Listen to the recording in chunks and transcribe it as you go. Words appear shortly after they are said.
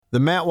The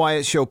Matt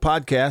Wyatt Show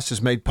podcast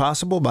is made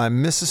possible by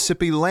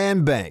Mississippi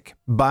Land Bank.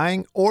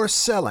 Buying or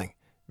selling,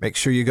 make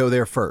sure you go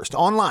there first.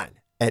 Online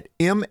at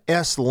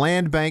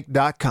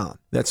mslandbank.com.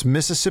 That's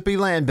Mississippi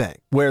Land Bank,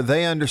 where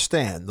they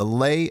understand the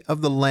lay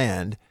of the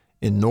land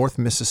in North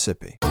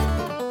Mississippi.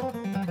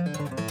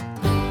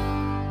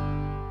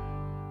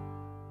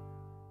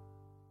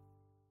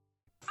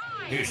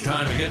 It's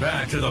time to get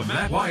back to the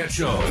Matt Wyatt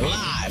Show.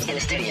 Live in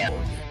the studio.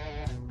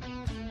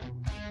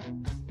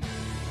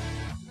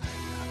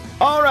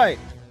 All right,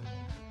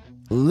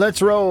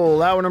 let's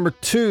roll. Hour number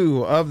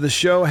 2 of the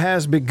show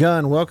has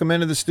begun. Welcome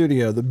into the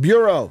studio. The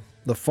Bureau,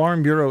 the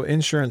Farm Bureau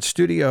Insurance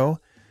Studio.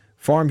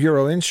 Farm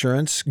Bureau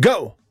Insurance,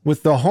 go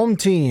with the home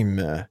team.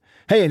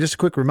 Hey, and just a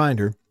quick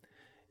reminder,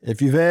 if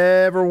you've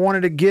ever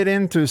wanted to get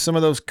into some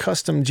of those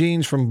custom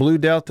jeans from Blue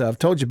Delta, I've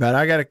told you about it.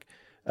 I got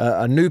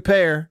a new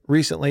pair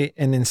recently,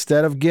 and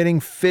instead of getting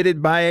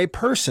fitted by a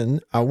person,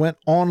 I went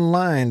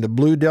online to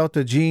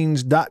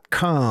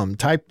bluedeltajeans.com,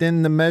 typed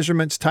in the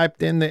measurements,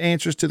 typed in the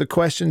answers to the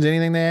questions,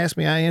 anything they asked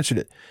me, I answered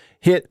it.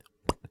 Hit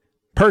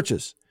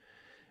purchase.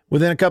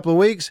 Within a couple of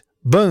weeks,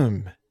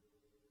 boom.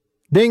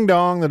 Ding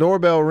dong, the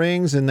doorbell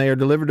rings, and they are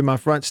delivered to my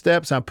front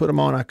steps. I put them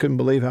on. I couldn't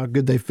believe how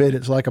good they fit.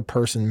 It's like a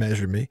person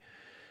measured me.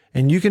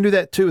 And you can do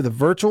that too with a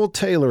virtual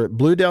tailor at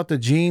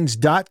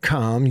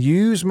bluedeltajeans.com.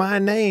 Use my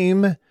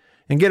name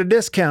and get a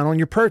discount on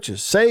your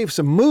purchase. Save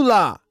some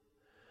moolah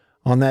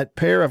on that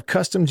pair of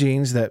custom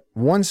jeans that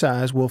one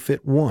size will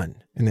fit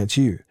one, and that's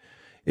you.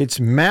 It's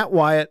Matt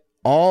Wyatt,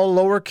 all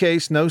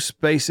lowercase, no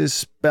spaces,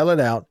 spell it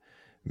out.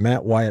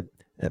 Matt Wyatt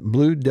at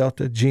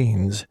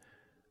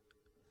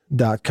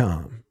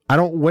bluedeltajeans.com. I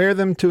don't wear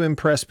them to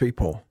impress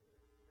people.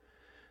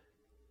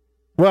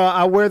 Well,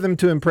 I wear them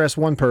to impress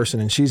one person,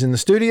 and she's in the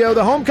studio,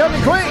 the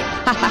homecoming queen.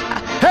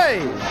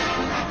 Hey!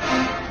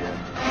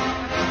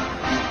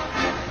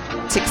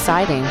 It's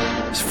exciting.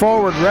 It's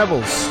Forward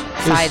Rebels.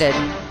 Excited.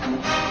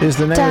 Is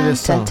the name of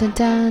this song. Dun,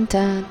 dun,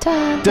 dun,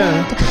 dun,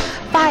 dun, dun.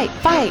 Fight,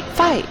 fight,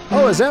 fight.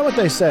 Oh, is that what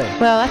they say?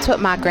 Well, that's what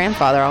my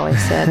grandfather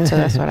always said, so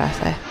that's what I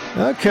say.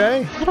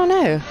 Okay. I don't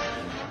know.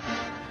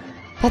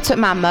 That's what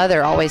my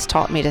mother always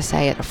taught me to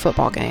say at a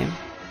football game.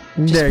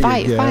 Just There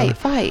fight, you go. fight,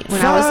 fight.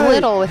 When I was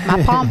little with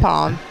my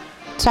pom-pom.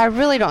 So I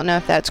really don't know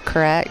if that's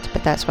correct,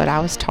 but that's what I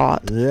was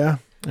taught. Yeah,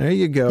 there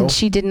you go. And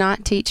she did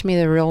not teach me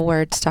the real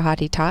words to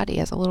hotty totty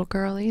as a little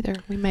girl either.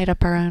 We made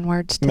up our own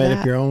words to that. Made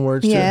up your own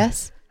words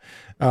Yes.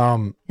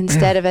 too?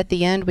 Instead of at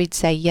the end, we'd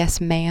say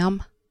yes,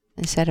 ma'am,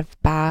 instead of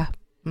bye.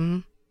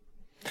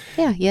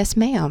 Yeah, yes,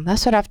 ma'am.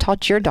 That's what I've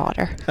taught your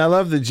daughter. I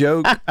love the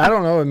joke. I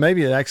don't know,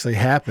 maybe it actually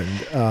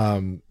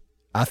happened.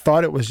 I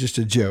thought it was just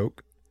a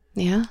joke.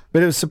 Yeah.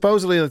 But it was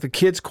supposedly like the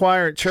kids'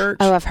 choir at church.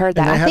 Oh, I've heard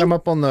that. And they I had think- them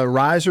up on the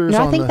risers.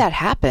 No, I think that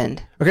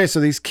happened. Okay, so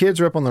these kids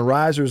are up on the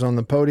risers on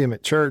the podium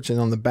at church, and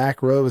on the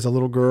back row is a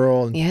little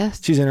girl. And Yes.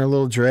 she's in her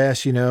little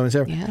dress, you know. And,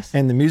 so, Yes.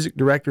 and the music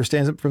director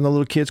stands up from the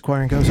little kids'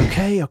 choir and goes,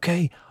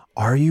 okay,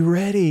 are you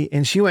ready?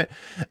 And she went,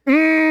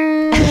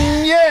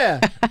 yeah,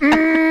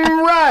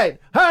 right.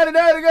 How did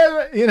that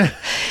go? You know,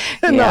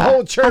 and the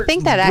whole church I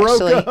think that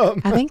broke up.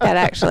 I think that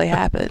actually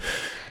happened.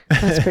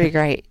 That's pretty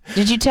great.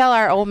 Did you tell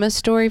our Ole Miss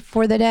story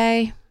for the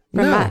day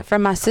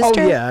from my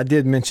sister? Oh, yeah, I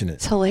did mention it.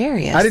 It's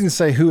hilarious. I didn't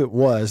say who it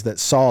was that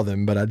saw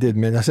them, but I did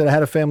mention. I said I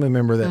had a family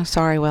member that Oh,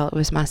 sorry. Well, it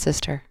was my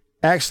sister.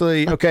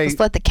 actually, okay. Let's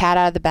let the cat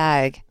out of the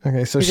bag.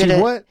 Okay, so Is she, it a-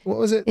 what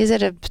was it? Is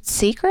it a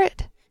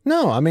secret?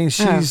 No, I mean,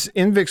 she's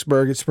in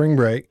Vicksburg at spring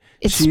break.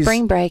 It's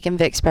spring break in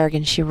Vicksburg,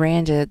 and she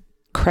ran to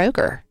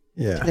Kroger,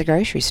 to the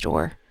grocery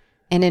store.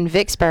 And in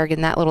Vicksburg,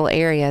 in that little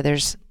area,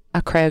 there's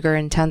a Kroger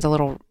and tons of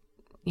little,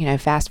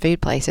 fast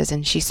food places.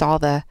 And she saw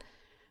the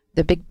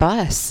big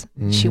bus.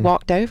 She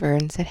walked over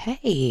and said,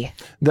 "Hey."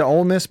 The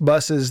Ole Miss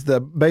buses, the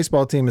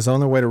baseball team is on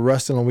their way to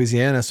Ruston,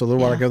 Louisiana. So a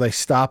little while ago, they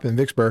stop in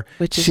Vicksburg.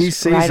 Which is she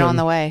sees right them, on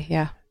the way,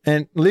 yeah.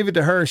 And leave it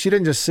to her. She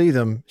didn't just see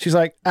them. She's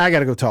like, I got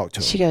to go talk to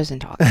them. She goes and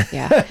talks,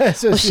 yeah.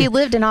 So Well, she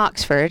lived in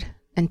Oxford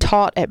and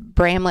taught at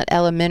Bramlett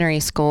Elementary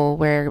School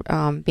where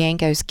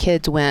Bianco's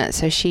kids went.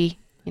 So she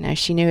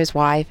knew his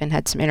wife and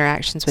had some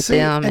interactions with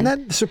them. And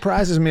that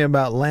surprises me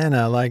about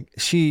Lana. Like,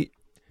 she,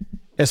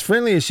 as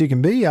friendly as she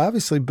can be,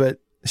 obviously, but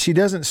she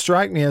doesn't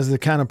strike me as the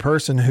kind of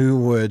person who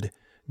would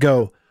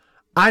go,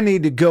 I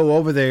need to go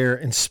over there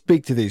and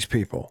speak to these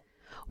people.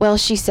 Well,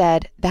 she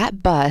said,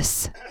 that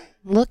bus,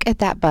 look at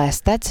that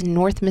bus. That's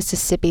North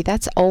Mississippi.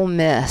 That's Ole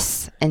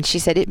Miss. And she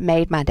said, it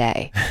made my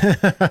day.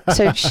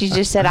 So she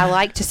just said, I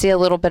like to see a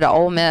little bit of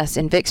Ole Miss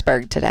in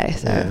Vicksburg today.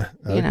 So,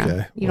 you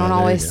don't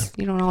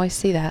always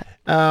see that.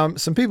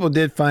 Some people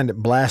did find it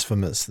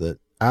blasphemous that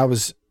I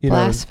was,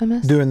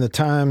 Blasphemous? doing the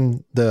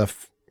time, the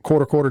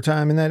quarter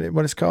time, isn't that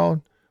what it's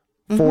called?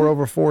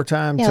 4/4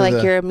 time. Yeah,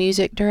 like you're a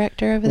music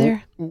director over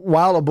there.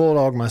 While a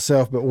Bulldog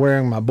myself, but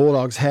wearing my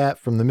Bulldogs hat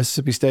from the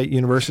Mississippi State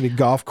University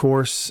golf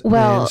course.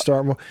 Well, in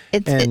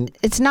Starkville.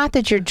 It's not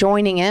that you're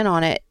joining in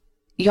on it.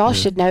 Y'all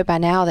should know by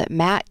now that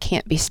Matt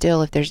can't be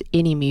still if there's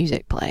any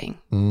music playing.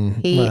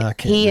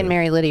 He and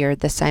Mary Lydia are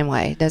the same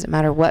way. It doesn't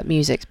matter what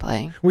music's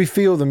playing. We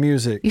feel the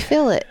music. You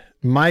feel it.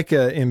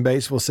 Micah in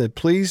Batesville said,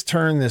 please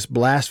turn this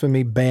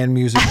blasphemy band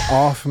music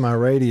off my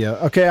radio.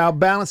 Okay, I'll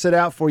balance it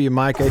out for you,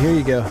 Micah. Here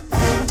you go.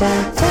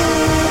 Dun, dun.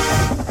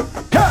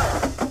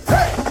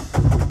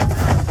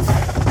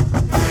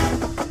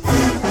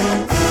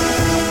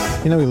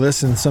 You know, we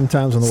listen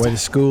sometimes on the way to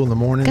school in the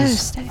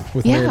mornings.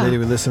 With Mary Yeah. Lady,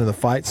 we listen to the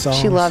fight songs.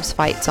 She loves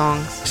fight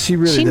songs. She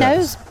really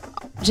does. knows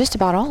just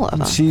about all of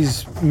them.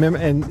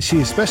 And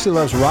she especially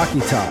loves Rocky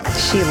Top.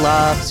 She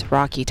loves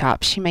Rocky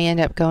Top. She may end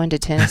up going to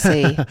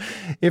Tennessee.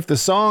 If the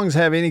songs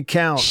have any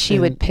count, She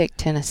would pick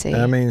Tennessee.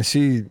 I mean,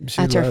 she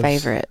That's her loves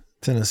favorite.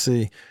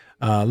 Tennessee.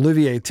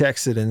 Olivier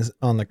texted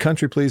on the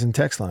Country Pleasing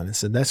text line and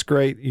said, that's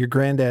great. Your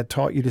granddad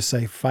taught you to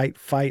say fight,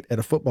 fight at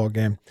a football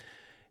game.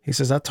 He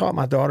says, I taught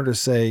my daughter to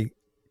say,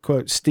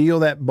 quote, steal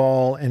that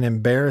ball and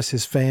embarrass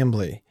his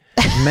family.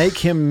 Make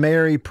him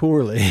marry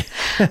poorly.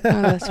 Oh,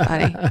 that's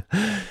funny.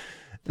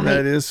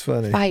 That is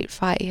funny.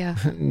 Fight, yeah.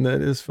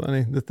 That is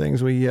funny. The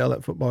things we yell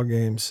at football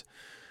games.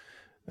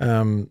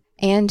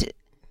 And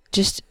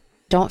just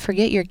don't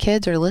forget your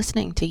kids are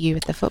listening to you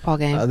at the football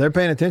game. They're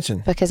paying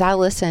attention. Because I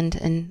listened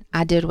and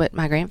I did what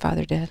my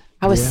grandfather did.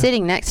 I was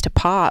sitting next to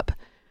Pop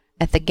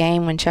at the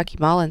game when Chucky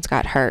Mullins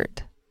got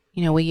hurt.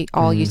 You know, we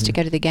all used to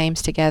go to the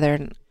games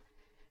together.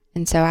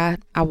 And so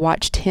I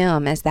watched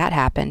him as that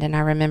happened. And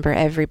I remember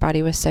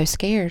everybody was so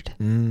scared.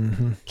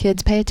 Mm-hmm.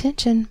 Kids pay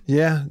attention.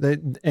 Yeah.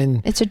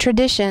 And it's a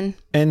tradition.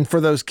 And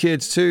for those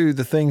kids, too,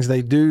 the things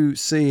they do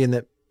see and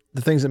the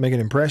things that make an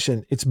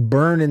impression, it's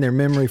burned in their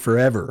memory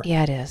forever.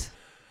 Yeah, it is.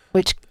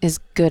 Which is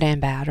good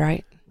and bad,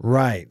 right?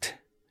 Right.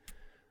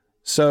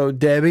 So,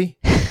 Debbie,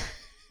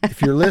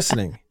 if you're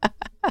listening,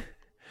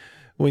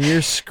 when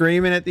you're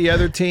screaming at the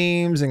other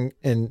teams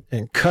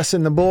and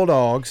cussing the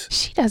Bulldogs.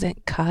 She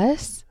doesn't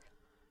cuss.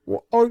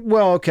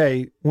 Well,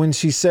 okay. When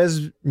she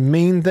says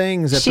mean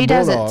things at the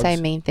Bulldogs. She doesn't say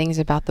mean things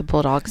about the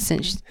Bulldogs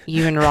since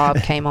you and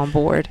Rob came on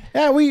board.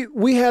 Yeah,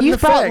 we had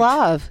You've brought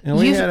love.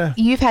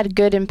 You've had a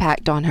good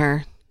impact on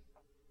her.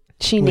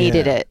 She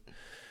needed it.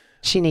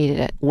 She needed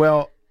it.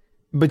 Well,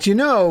 but you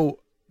know,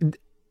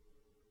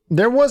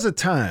 there was a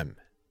time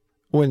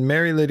when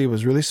Mary Lydia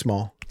was really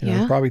small,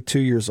 probably 2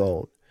 years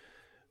old,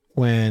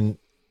 when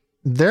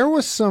there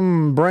was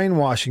some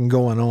brainwashing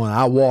going on.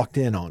 I walked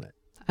in on it.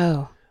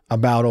 Oh.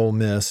 About Ole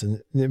Miss,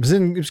 and it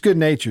was good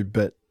natured,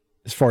 but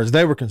as far as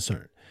they were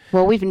concerned.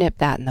 Well, we've nipped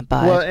that in the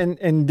bud. Well,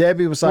 and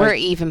Debbie was like, we're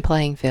even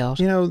playing field.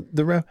 You know,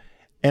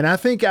 and I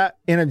think I,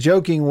 in a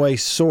joking way,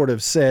 sort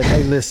of said,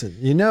 hey, listen,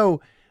 you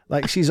know,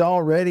 like she's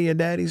already a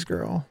daddy's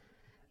girl.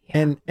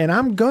 Yeah. And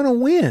I'm gonna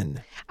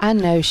win. I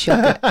know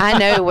I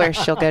know where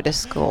she'll go to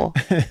school.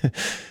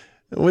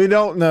 We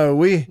don't know.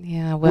 We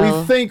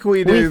think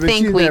we do, but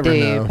you never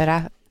know.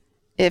 But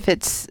if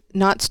it's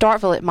not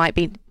Starkville, it might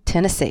be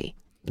Tennessee.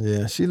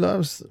 Yeah, she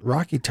loves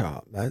Rocky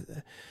Top.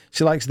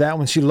 She likes that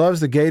one. She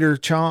loves the Gator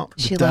Chomp.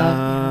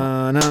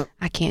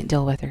 I can't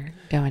deal with her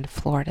going to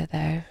Florida,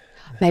 though.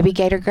 Maybe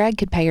Gator Greg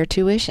could pay her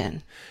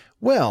tuition.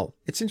 Well,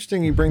 it's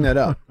interesting you bring that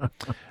up.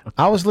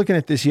 I was looking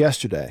at this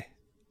yesterday,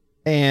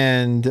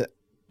 and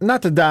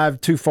not to dive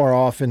too far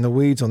off in the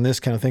weeds on this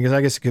kind of thing, because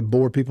I guess it could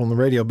bore people on the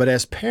radio, but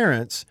as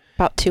parents...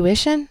 About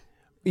tuition?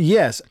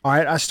 Yes. All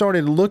right, I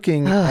started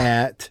looking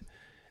at...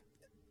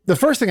 The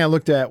first thing I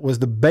looked at was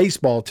the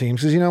baseball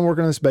teams, because, I'm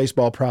working on this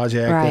baseball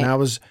project, and I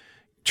was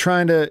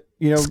trying to,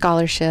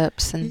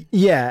 scholarships.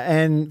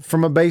 And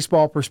from a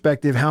baseball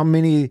perspective, how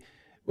many,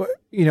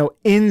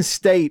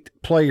 in-state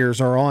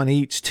players are on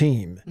each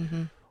team.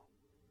 Mm-hmm.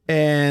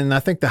 And I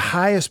think the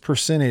highest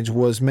percentage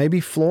was maybe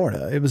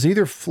Florida. It was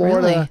either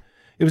Florida. Really?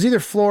 It was either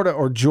Florida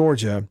or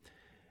Georgia.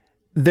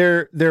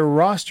 Their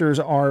rosters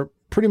are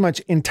pretty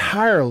much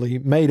entirely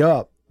made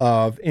up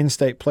of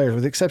in-state players,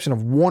 with the exception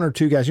of one or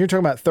two guys. You're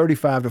talking about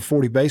 35 to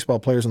 40 baseball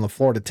players on the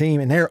Florida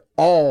team, and they're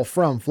all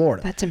from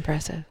Florida. That's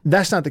impressive.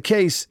 That's not the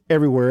case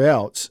everywhere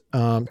else.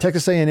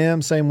 Texas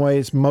A&M, same way.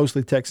 It's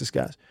mostly Texas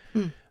guys.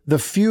 The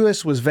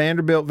fewest was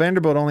Vanderbilt.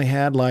 Vanderbilt only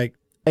had like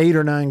 8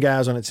 or 9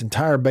 guys on its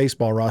entire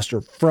baseball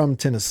roster from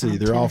Tennessee.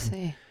 They're all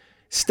from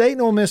State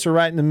and Ole Miss are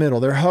right in the middle.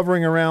 They're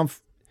hovering around.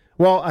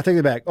 Well, I take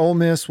it back. Ole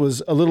Miss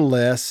was a little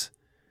less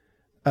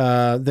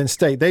than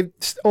State.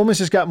 Ole Miss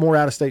has got more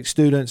out-of-state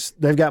students.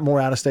 They've got more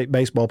out-of-state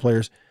baseball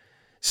players.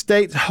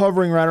 State's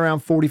hovering right around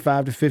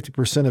 45 to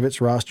 50% of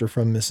its roster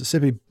from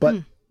Mississippi.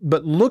 But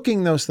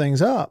looking those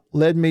things up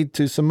led me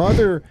to some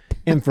other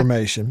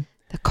information.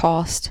 The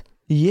cost.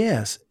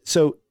 Yes.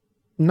 So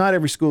not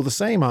every school the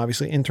same,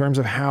 obviously, in terms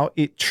of how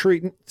it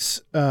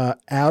treats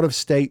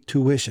out-of-state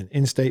tuition,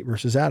 in-state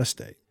versus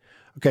out-of-state.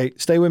 Okay,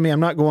 stay with me. I'm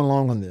not going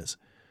long on this.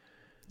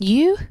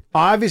 You?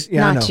 Obviously,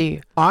 not I know.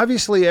 You.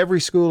 Obviously,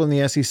 every school in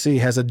the SEC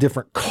has a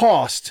different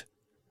cost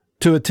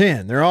to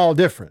attend. They're all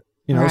different.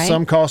 Right.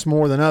 Some cost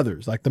more than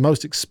others. Like the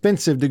most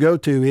expensive to go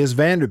to is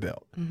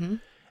Vanderbilt. Mm-hmm.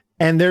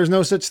 And there's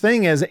no such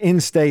thing as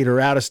in-state or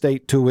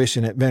out-of-state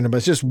tuition at Vanderbilt.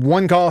 It's just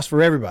one cost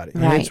for everybody.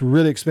 Right. And it's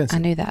really expensive.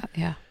 I knew that,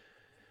 yeah.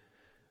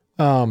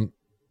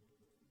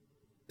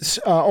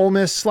 Ole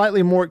Miss,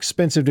 slightly more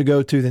expensive to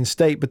go to than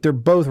State, but they're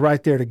both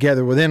right there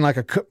together within like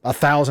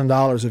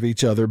 $1,000 of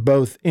each other,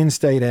 both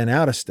in-state and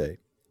out-of-state.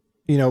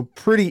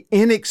 pretty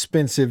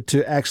inexpensive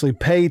to actually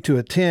pay to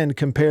attend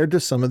compared to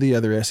some of the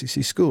other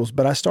SEC schools.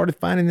 But I started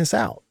finding this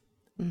out.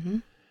 Mm-hmm.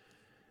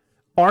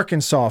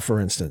 Arkansas, for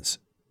instance,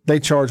 they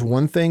charge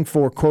one thing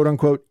for quote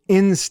unquote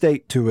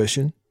in-state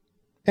tuition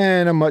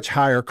and a much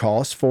higher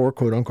cost for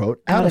quote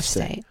unquote out of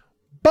state.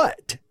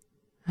 But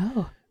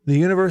the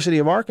University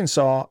of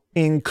Arkansas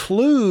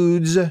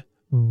includes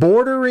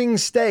bordering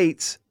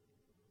states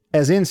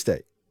as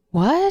in-state.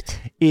 What?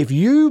 If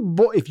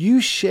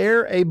you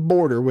share a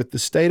border with the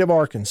state of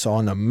Arkansas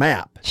on the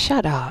map,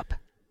 shut up.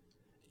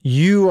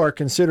 You are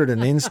considered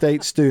an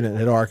in-state student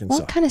at Arkansas.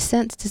 What kind of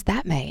sense does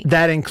that make?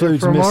 That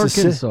includes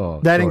Mississippi.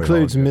 That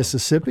includes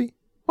Mississippi.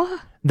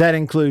 What? That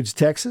includes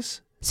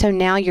Texas. So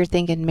now you're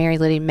thinking Mary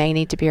Liddy may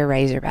need to be a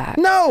Razorback.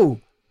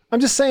 No, I'm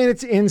just saying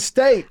it's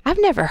in-state.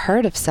 I've never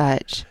heard of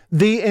such.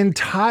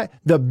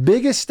 The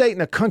biggest state in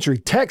the country,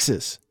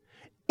 Texas.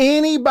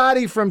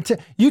 Anybody from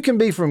you can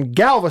be from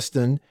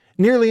Galveston,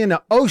 nearly in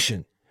the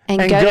ocean, and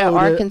go to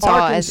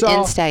Arkansas as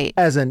in-state.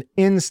 As an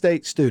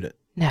in-state student.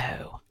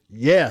 No.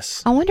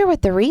 Yes. I wonder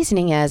what the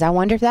reasoning is. I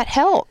wonder if that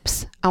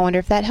helps. I wonder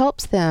if that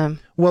helps them.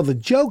 Well, the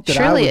joke that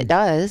Surely it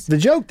does. The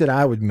joke that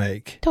I would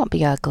make. Don't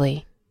be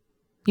ugly.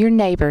 Your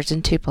neighbors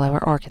in Tupelo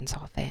are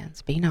Arkansas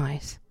fans. Be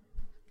nice.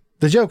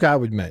 The joke I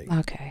would make.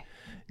 Okay.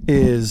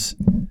 Is,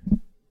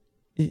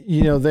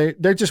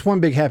 they're just one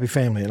big happy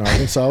family in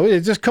Arkansas.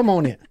 Just come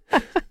on in.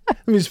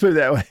 Let me just put it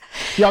that way.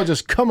 Y'all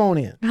just come on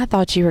in. I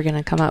thought you were going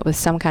to come up with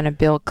some kind of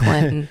Bill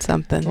Clinton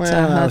something. Well, so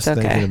that's I was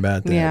okay. thinking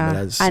about that.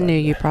 Yeah, I knew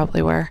you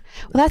probably were.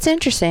 Well, that's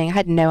interesting. I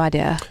had no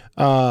idea.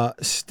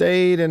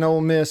 State and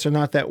Ole Miss are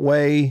not that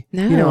way.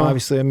 No.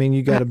 Obviously,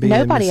 you got to be.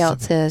 Nobody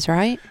else is,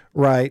 right?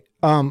 Right.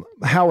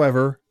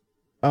 However,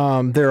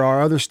 there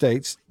are other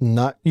states.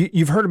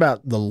 You've heard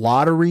about the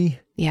lottery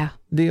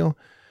deal.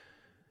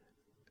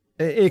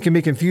 It can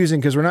be confusing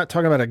because we're not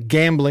talking about a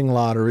gambling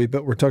lottery,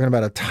 but we're talking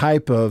about a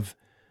type of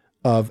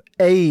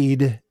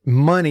aid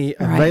money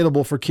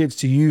available for kids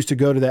to use to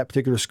go to that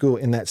particular school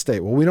in that state.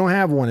 Well, we don't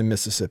have one in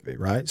Mississippi,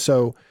 right?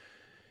 So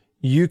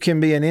you can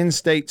be an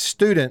in-state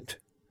student,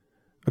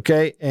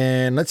 okay?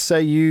 And let's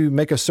say you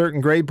make a certain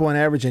grade point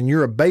average and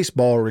you're a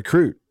baseball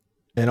recruit.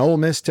 And Ole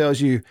Miss tells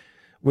you,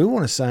 we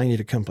want to sign you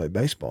to come play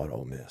baseball at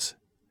Ole Miss.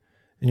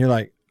 And you're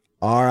like,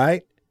 all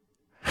right,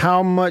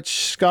 how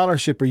much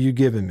scholarship are you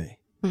giving me?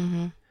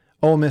 Mm-hmm.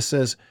 Ole Miss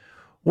says,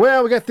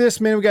 well, we got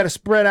this, man. We got to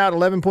spread out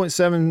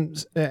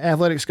 11.7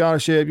 athletic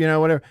scholarship,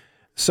 whatever.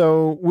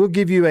 So we'll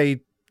give you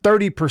a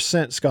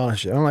 30%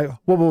 scholarship. I'm like,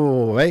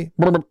 whoa, hey,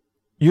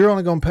 you're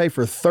only going to pay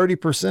for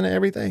 30% of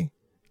everything?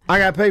 I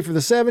got to pay for the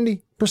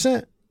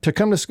 70% to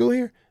come to school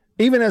here,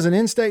 even as an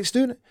in-state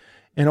student?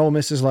 And Ole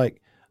Miss is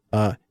like,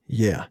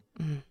 yeah.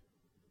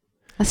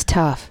 That's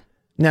tough.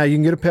 Now, you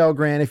can get a Pell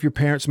Grant if your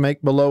parents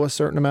make below a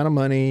certain amount of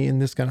money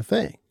and this kind of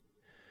thing.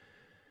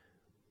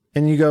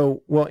 And you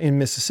go, well, in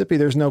Mississippi,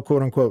 there's no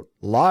quote unquote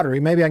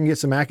lottery. Maybe I can get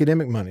some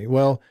academic money.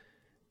 Well,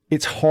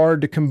 it's hard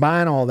to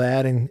combine all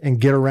that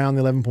and get around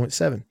the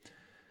 11.7.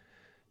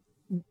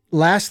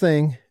 Last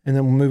thing, and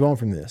then we'll move on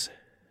from this.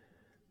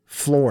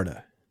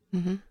 Florida,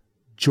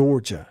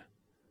 Georgia,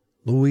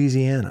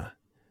 Louisiana,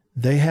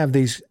 they have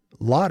these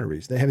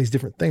lotteries. They have these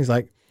different things.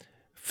 Like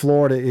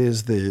Florida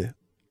is the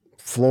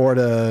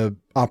Florida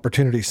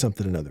Opportunity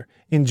something or another.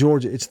 In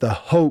Georgia, it's the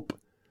Hope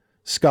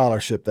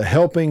Scholarship, the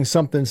Helping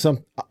something,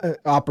 some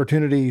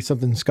opportunity,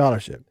 something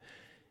scholarship.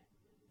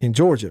 In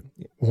Georgia,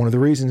 one of the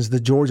reasons the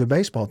Georgia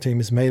baseball team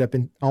is made up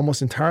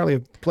almost entirely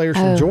of players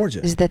from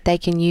Georgia is that they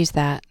can use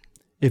that.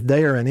 If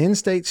they are an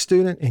in-state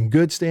student in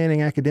good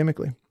standing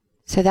academically.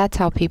 So that's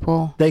how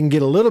they can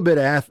get a little bit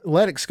of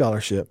athletic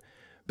scholarship,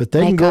 but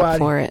they can go out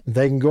for it.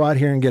 They can go out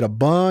here and get a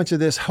bunch of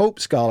this Hope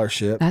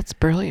Scholarship. That's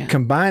brilliant.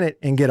 Combine it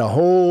and get a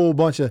whole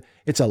bunch of.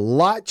 It's a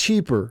lot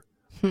cheaper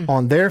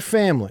on their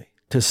family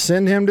to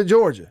send him to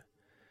Georgia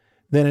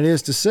than it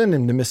is to send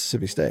him to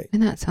Mississippi State.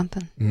 Isn't that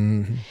something?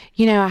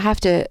 Mm-hmm. I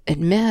have to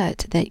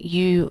admit that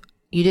you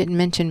didn't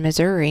mention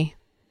Missouri.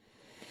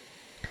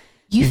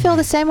 You feel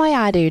the same way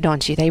I do,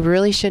 don't you? They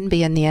really shouldn't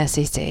be in the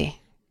SEC.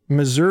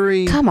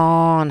 Missouri. Come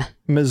on.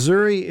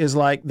 Missouri is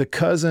like the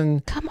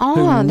cousin. Come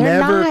on. They're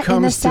not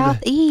in the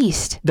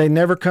Southeast. They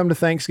never come to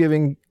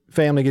Thanksgiving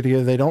family get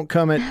together. They don't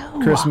come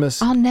at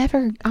Christmas. I'll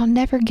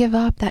never give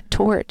up that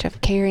torch of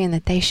carrying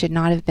that they should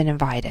not have been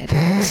invited.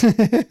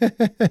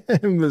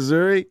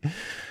 Missouri.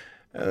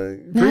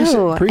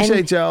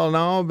 Appreciate y'all and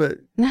all, but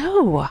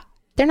no,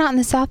 they're not in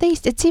the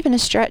Southeast. It's even a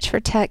stretch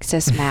for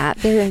Texas, Matt.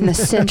 They're in the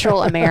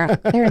Central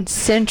America. They're in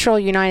Central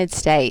United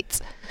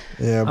States.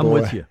 Yeah, boy. I'm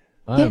with you.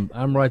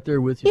 I'm right there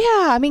with you.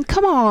 Yeah,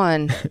 come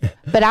on.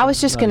 But I was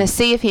just going to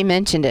see if he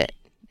mentioned it.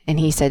 And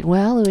he said,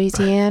 well,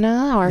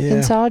 Louisiana,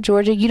 Arkansas,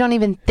 Georgia. You don't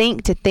even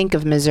think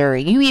of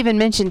Missouri. You even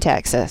mentioned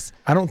Texas.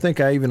 I don't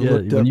think I even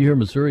looked up. When you hear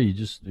Missouri,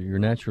 your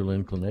natural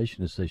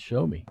inclination is to say,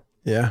 show me.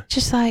 Yeah.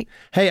 Just like.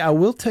 Hey, I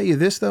will tell you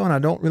this, though, and I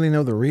don't really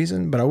know the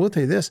reason, but I will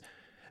tell you this.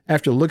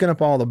 After looking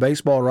up all the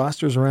baseball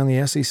rosters around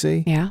the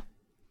SEC. Yeah.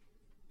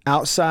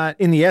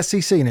 In the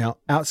SEC now,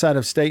 outside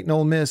of State and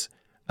Ole Miss,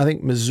 I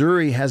think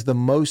Missouri has the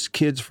most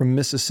kids from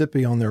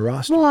Mississippi on their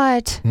roster.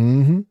 What?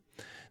 Mm-hmm.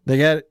 They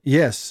got,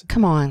 yes.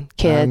 Come on,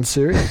 kids. I'm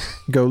serious.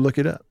 Go look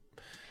it up.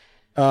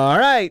 All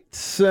right.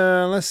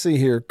 Let's see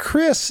here.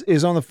 Chris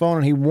is on the phone,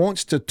 and he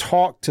wants to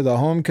talk to the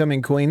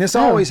homecoming queen. This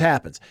always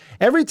happens.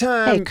 Every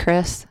time Hey,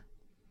 Chris.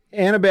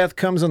 Annabeth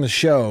comes on the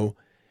show,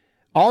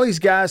 all these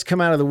guys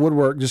come out of the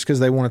woodwork just because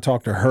they want to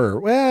talk to her.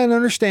 Well, I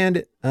understand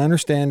it,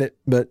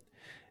 but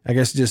I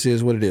guess it just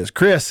is what it is.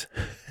 Chris.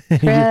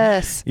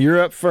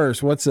 You're up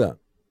first. What's up?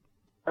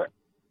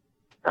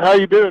 How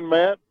you doing,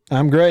 Matt?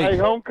 I'm great. Hey,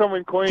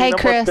 homecoming queen, Hey, I'm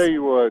Chris. going to tell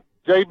you what.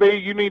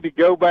 JB, you need to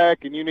go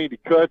back and you need to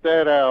cut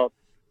that out.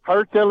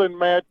 Her telling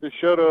Matt to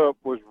shut up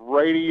was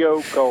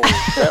radio gold.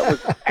 That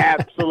was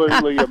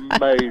absolutely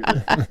amazing.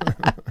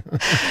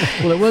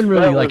 Well, it wasn't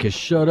really like a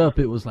shut up.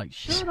 It was like,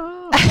 shut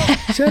up.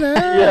 Shut up.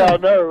 Yeah, I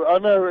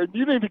know. And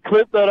you need to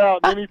clip that out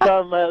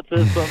anytime Matt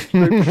says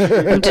something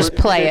stupid. Just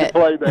play it.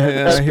 Play that.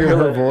 Yeah, I hear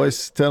her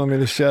voice telling me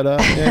to shut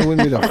up. Yeah, it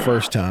wouldn't be the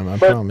first time, I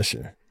promise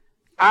you.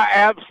 I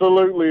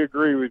absolutely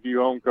agree with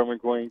you, homecoming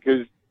queen,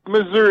 because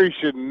Missouri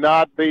should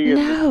not be in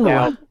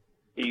the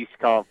Southeast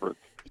Conference.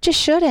 It just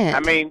shouldn't.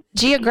 I mean,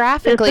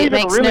 geographically, it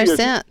makes really no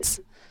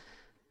sense.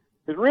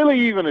 It's really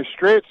even a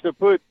stretch to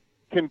put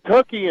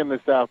Kentucky in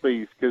the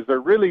Southeast because they're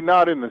really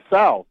not in the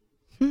South.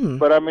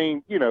 But, I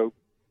mean,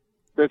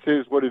 this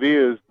is what it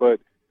is. But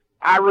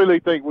I really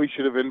think we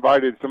should have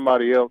invited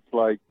somebody else,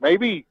 like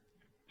maybe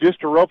just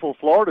to ruffle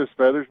Florida's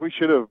feathers, we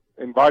should have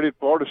invited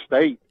Florida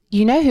State.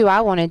 You know who I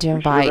wanted to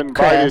invite,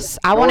 Chris?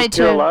 I wanted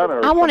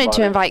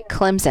to invite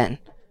Clemson.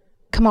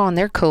 Come on,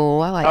 they're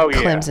cool. I like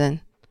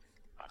Clemson.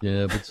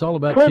 Yeah, but it's all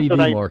about Clemson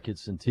TV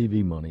markets and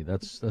TV money.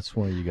 That's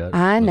where you got.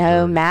 I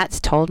know.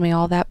 Matt's told me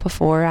all that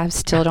before. I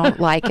still don't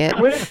like it.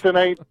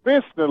 Clemson ain't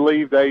fixing to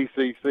leave the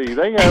ACC.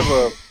 They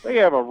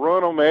have a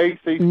run on the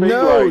ACC.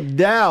 No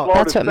doubt.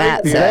 Florida That's what State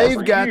Matt did said.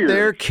 They've got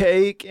their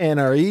cake and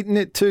are eating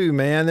it too,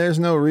 man. There's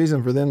no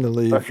reason for them to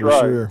leave. That's for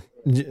right. sure.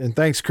 And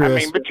thanks, Chris. I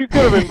mean, but you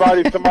could have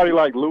invited somebody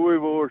like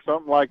Louisville or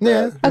something like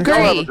that. Agree.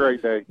 Y'all have a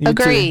great day. You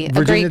Agree. too.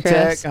 Virginia Agree,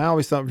 Tech. Chris. I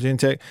always thought Virginia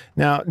Tech.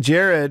 Now,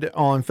 Jared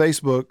on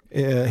Facebook,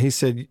 he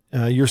said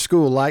your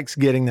school likes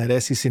getting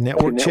that SEC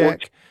network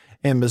check,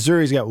 and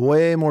Missouri's got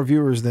way more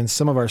viewers than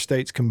some of our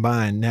states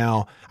combined.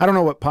 Now, I don't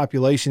know what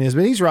population is,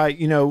 but he's right.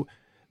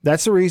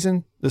 That's the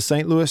reason the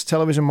St. Louis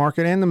television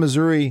market and the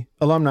Missouri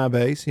alumni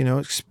base,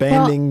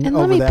 expanding. And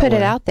over let me that put it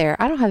way. out there.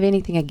 I don't have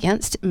anything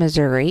against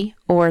Missouri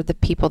or the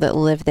people that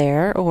live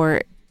there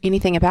or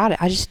anything about it.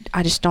 I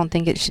just don't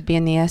think it should be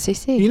in the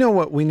SEC. You know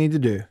what we need to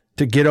do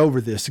to get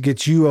over this, to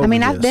get you over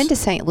this? I've been to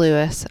St.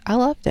 Louis. I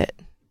loved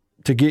it.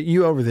 To get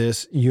you over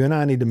this, you and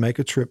I need to make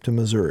a trip to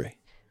Missouri.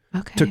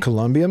 Okay. To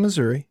Columbia,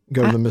 Missouri.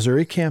 Go to the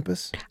Missouri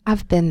campus.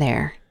 I've been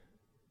there.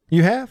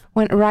 You have?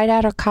 Went right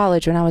out of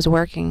college when I was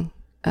working.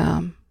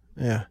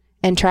 Yeah.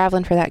 And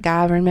traveling for that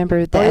guy.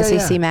 Remember the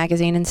SEC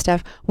magazine and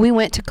stuff? We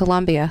went to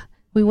Columbia.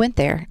 We went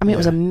there. I mean,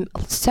 it was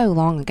so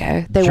long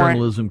ago.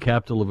 Journalism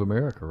capital of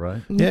America,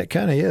 right? Yeah, it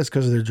kind of is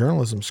because of their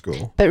journalism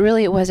school. But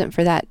really, it wasn't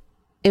for that.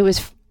 It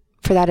was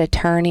for that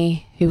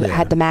attorney who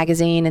had the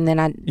magazine, and then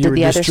I did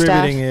the other stuff. You were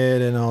distributing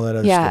it and all that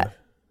other stuff.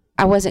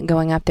 I wasn't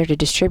going up there to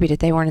distribute it.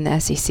 They weren't in the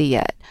SEC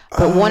yet.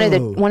 But one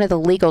of the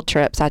legal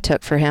trips I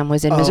took for him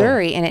was in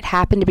Missouri, and it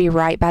happened to be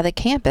right by the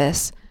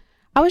campus.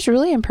 I was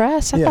really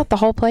impressed. I thought the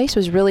whole place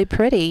was really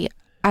pretty.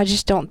 I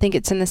just don't think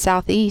it's in the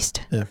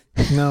Southeast. Yeah.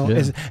 No.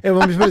 And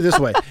let me put it this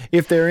way.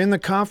 If they're in the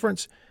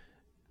conference,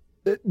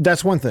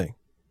 that's one thing.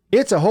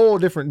 It's a whole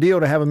different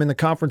deal to have them in the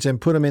conference and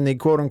put them in the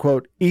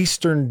quote-unquote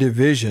Eastern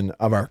Division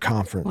of our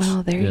conference.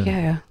 Well, there you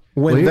go.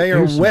 When they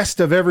are west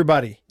of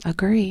everybody.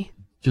 Agree.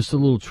 Just a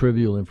little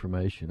trivial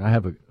information. I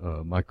have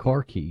my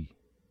car key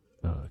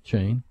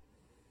chain.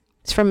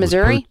 It's from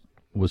Missouri?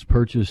 Was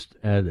purchased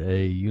at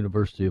a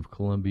University of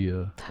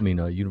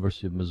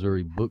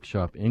Missouri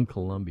bookshop in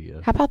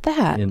Columbia. How about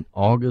that? In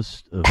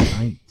August of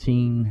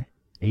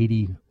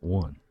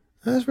 1981.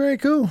 That's very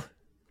cool.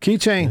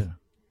 Keychain. Yeah,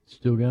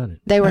 still got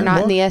it. They were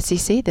not in the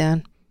SEC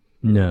then.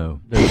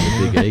 No, they were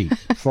the Big Eight.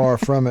 Far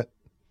from it.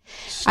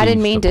 I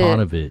didn't mean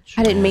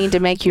to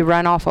make you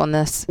run off on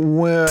this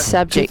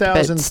subject,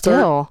 but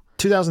still.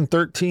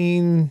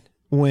 2013,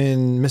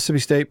 when Mississippi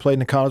State played in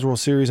the College World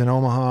Series in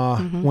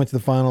Omaha, went to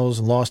the finals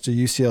and lost to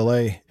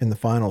UCLA in the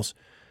finals.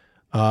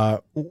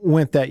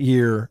 Went that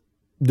year,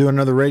 do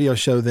another radio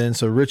show then.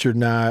 So Richard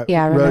and I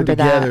rode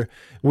together.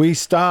 We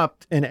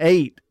stopped and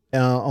ate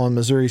on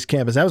Missouri's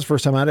campus. That was the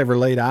first time I'd ever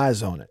laid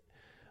eyes on it.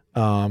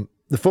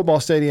 The football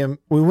stadium,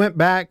 we went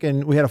back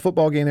and we had a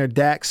football game there.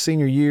 Dak's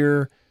senior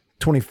year,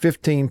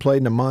 2015, played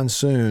in the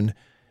monsoon.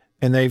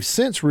 And they've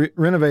since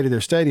renovated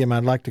their stadium.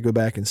 I'd like to go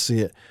back and see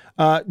it.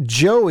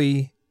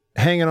 Joey,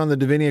 hanging on the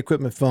Davini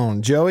Equipment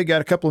phone. Joey, got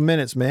a couple of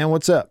minutes, man.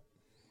 What's up?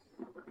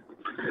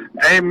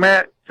 Hey,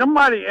 Matt,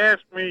 somebody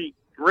asked me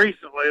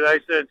recently, they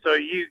said, so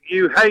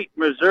you hate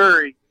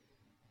Missouri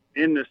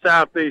in the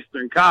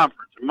Southeastern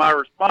Conference. And my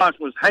response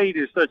was, hate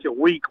is such a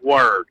weak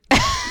word.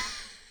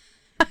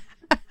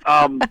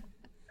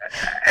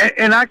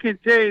 And I can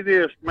tell you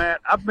this,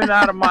 Matt, I've been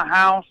out of my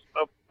house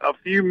a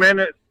few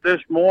minutes,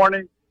 this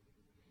morning,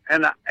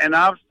 and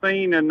I've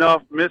seen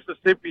enough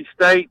Mississippi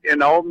State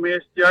and Ole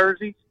Miss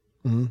jerseys,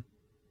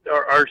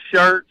 or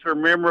shirts, or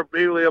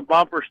memorabilia,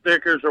 bumper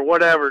stickers, or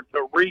whatever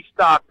to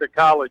restock the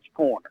College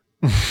Corner.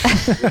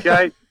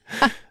 Okay.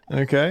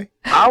 Okay.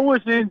 I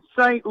was in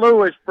St.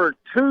 Louis for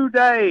 2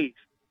 days,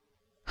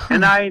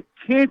 and I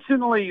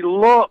intentionally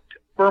looked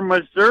for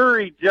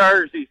Missouri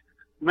jerseys.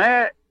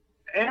 Matt,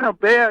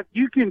 Annabelle,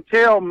 you can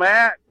tell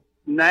Matt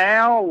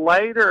now,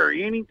 later, or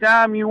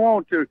anytime you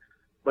want to,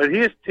 but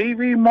his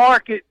TV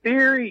market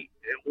theory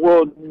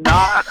will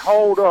not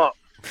hold up.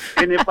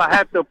 And if I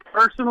have to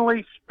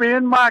personally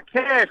spend my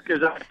cash,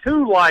 because I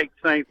too like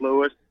St.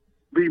 Louis,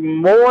 be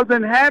more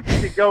than happy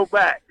to go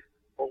back.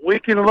 But we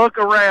can look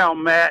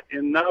around, Matt,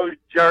 and those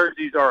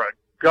jerseys are a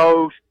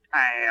ghost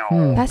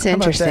town. That's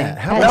interesting.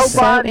 That's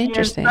so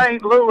interesting. Nobody in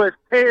St. Louis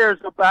cares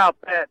about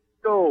that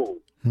school.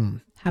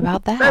 How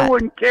about that? They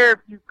wouldn't care if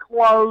you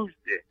closed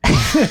it.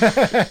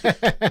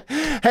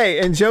 Hey,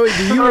 and Joey,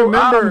 do you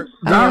remember?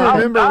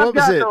 What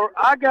was it?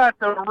 I got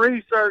the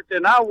research,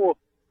 and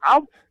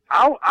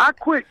I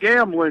quit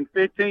gambling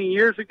 15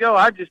 years ago.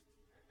 I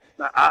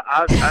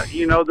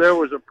there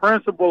was a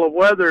principle of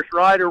whether it's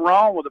right or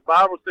wrong. Well, the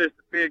Bible says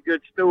to be a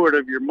good steward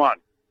of your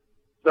money.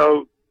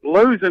 So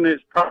losing is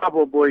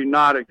probably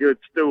not a good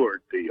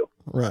steward deal.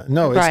 Right?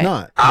 No, it's Right.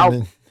 not.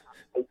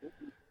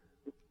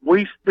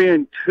 We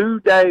spend 2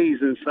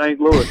 days in St.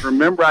 Louis.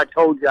 Remember, I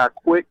told you I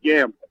quit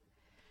gambling.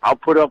 I'll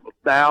put up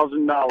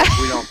 $1,000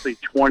 if we don't see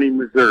 20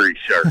 Missouri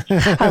shirts.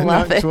 I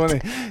love it.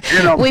 20.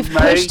 We've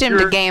pushed him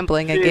to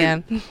gambling city.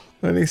 again.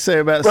 What did he say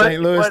about But-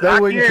 St. Louis? but They I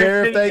wouldn't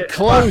care if they guarantee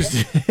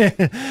closed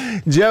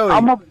it. Joey.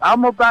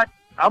 I'm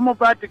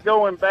about to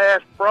go in Bass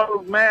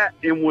Pro, Matt,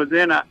 and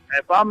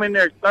if I'm in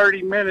there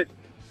 30 minutes,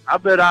 I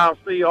bet I'll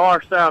see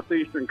our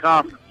Southeastern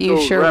Conference You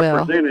schools sure will.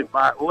 represented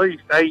by at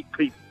least 8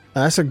 people.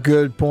 That's a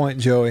good point,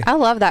 Joey. I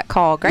love that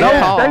call. Great Yeah,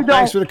 call. they don't-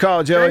 Thanks for the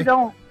call, Joey. They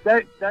don't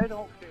care.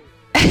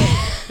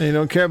 You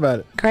don't care about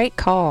it. Great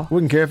call.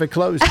 Wouldn't care if it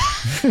closed.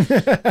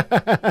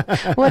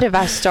 What have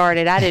I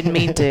started? I didn't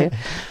mean to.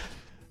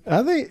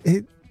 I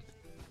think,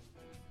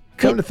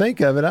 come to think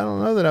of it, I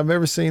don't know that I've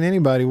ever seen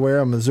anybody wear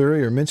a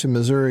Missouri or mention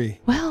Missouri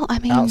Well, I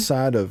mean,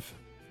 outside of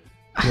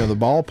the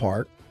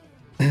ballpark.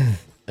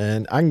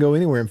 And I can go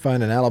anywhere and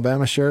find an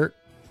Alabama shirt.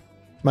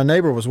 My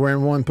neighbor was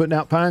wearing one putting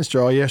out pine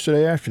straw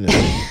yesterday afternoon.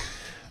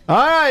 All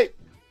right.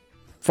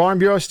 Farm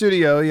Bureau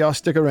Studio, y'all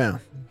stick around.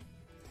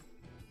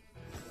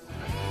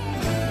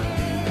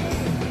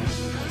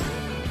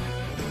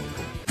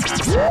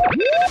 Red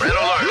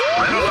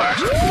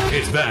alert!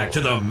 It's back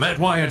to the Matt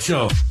Wyatt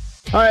Show.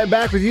 All right,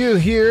 back with you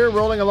here,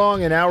 rolling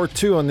along in hour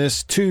 2 on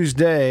this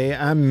Tuesday.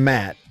 I'm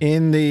Matt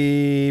in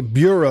the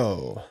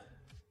Bureau.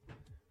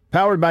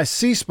 Powered by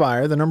C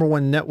Spire, the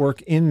 #1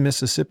 network in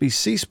Mississippi.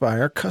 C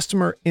Spire,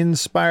 customer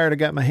inspired. I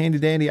got my handy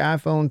dandy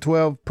iPhone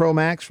 12 Pro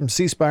Max from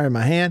C Spire in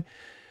my hand.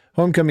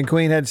 Homecoming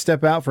Queen had to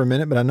step out for a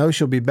minute, but I know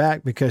she'll be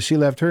back because she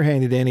left her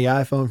handy dandy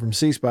iPhone from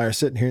C Spire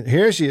sitting here.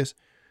 Here she is.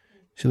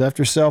 She left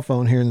her cell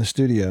phone here in the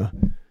studio.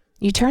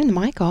 you turned the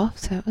mic off,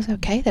 so it was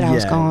okay that I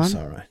was gone. It's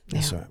all right.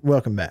 It's all right.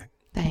 Welcome back.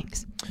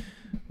 Thanks.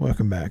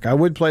 Welcome back. I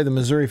would play the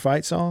Missouri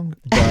fight song,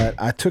 but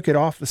I took it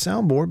off the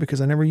soundboard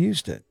because I never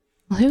used it.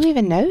 Well, who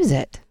even knows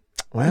it?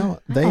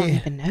 Well, I don't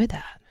even know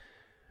that.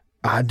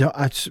 I don't.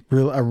 It's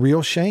a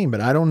real shame, but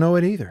I don't know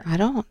it either. I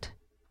don't.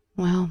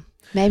 Well,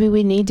 maybe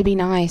we need to be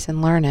nice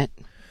and learn it.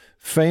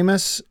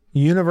 Famous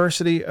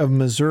University of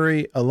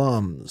Missouri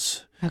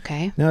alums.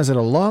 Okay. Now, is it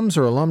alums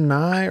or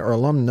alumni or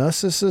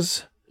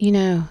alumnuses?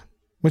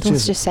 Let's Which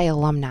is just say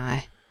alumni.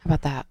 How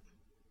about that?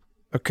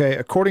 Okay,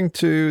 according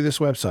to this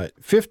website,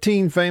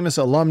 15 famous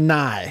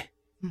alumni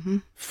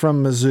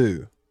from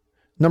Mizzou.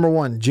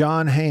 #1,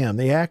 John Hamm,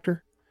 the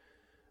actor.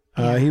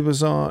 Yeah.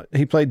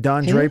 He played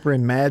Don Who? Draper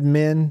in Mad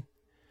Men.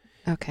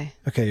 Okay.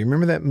 Okay, you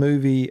remember that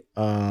movie,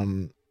 I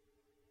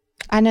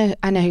know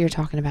who you're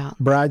talking about.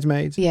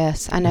 Bridesmaids?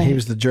 Yes, I know. He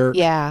was the jerk.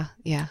 Yeah,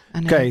 I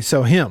know. Okay,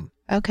 so him.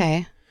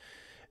 Okay.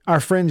 Our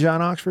friend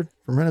John Oxford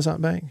from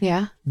Renaissance Bank.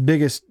 Yeah.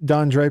 Biggest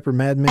Don Draper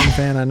Mad Men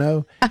fan I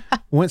know.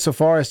 Went so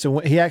far as to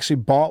he actually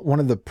bought one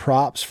of the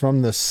props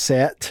from the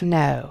set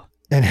No.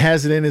 and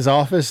has it in his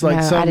office. Like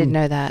I didn't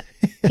know that.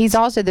 He's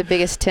also the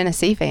biggest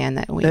Tennessee fan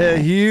that we know. A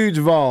huge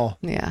Vol.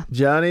 Yeah.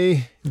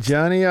 Johnny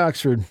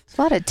Oxford. There's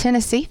a lot of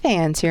Tennessee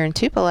fans here in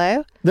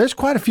Tupelo. There's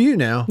quite a few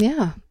now.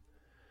 Yeah.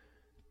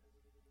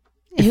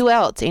 Who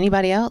else?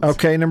 Anybody else?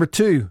 Okay,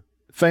 #2,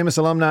 famous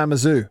alumni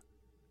Mizzou.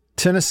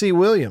 Tennessee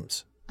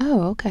Williams.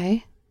 Oh,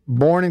 okay.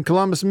 Born in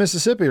Columbus,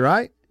 Mississippi,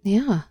 right?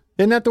 Yeah.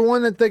 Isn't that the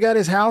one that they got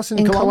his house in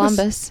In Columbus?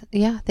 Columbus.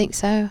 Yeah, I think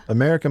so.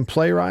 American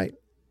playwright.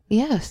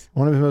 Yes.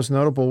 One of his most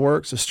notable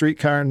works, A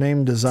Streetcar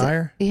Named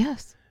Desire.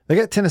 Yes. They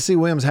got Tennessee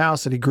Williams'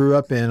 house that he grew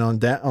up in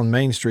on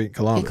Main Street, in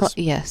Columbus.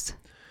 Yes.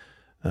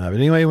 But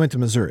anyway, he went to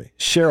Missouri.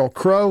 Sheryl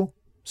Crow,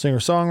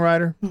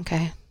 singer-songwriter.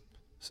 Okay.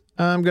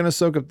 I'm going to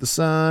soak up the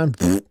sun.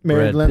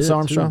 Married Brad Lance Pitt,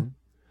 Armstrong. too.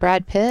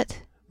 Brad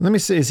Pitt? Let me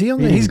see. Is he on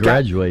He the? didn't He's got.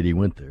 graduate. He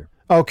went there.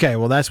 Okay,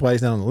 well, that's why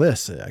he's not on the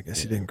list. I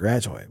guess he didn't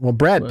graduate. Well,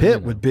 Brad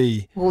Pitt would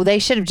be. Well, they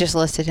should have just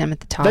listed him at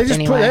the top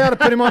They ought to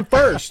put him on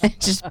first.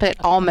 Just put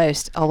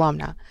almost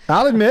alumni.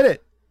 I'll admit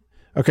it.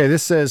 Okay,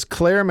 this says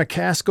Claire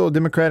McCaskill,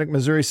 Democratic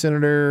Missouri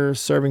Senator,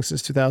 serving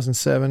since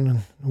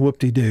 2007.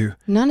 Whoop-de-doo.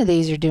 None of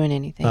these are doing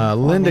anything.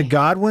 Linda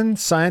Godwin,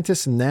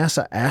 scientist and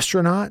NASA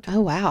astronaut.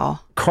 Oh, wow.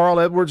 Carl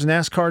Edwards,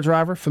 NASCAR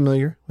driver.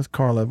 Familiar with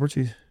Carl Edwards.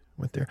 He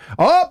went there.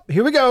 Oh,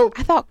 here we go.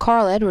 I thought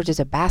Carl Edwards is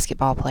a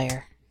basketball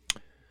player.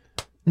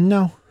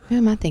 No. Who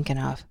am I thinking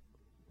of?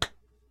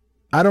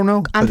 I don't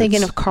know. I'm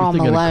thinking of Carl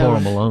Malone.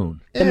 Carl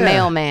Malone. The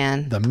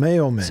mailman. The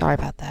mailman. Sorry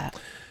about that.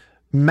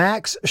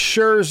 Max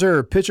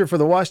Scherzer, pitcher for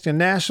the Washington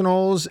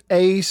Nationals,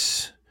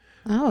 ace.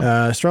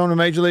 Oh. Thrown a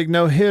Major League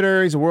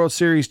no-hitter. He's a World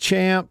Series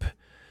champ.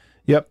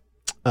 Yep.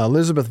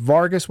 Elizabeth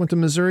Vargas went to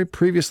Missouri,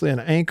 previously an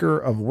anchor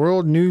of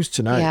World News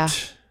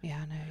Tonight. Yeah,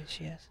 I know who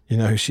she is. You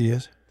know who she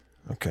is?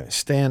 Okay.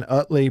 Stan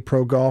Utley,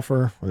 pro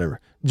golfer,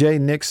 whatever. Jay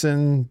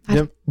Nixon,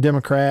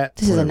 Democrat.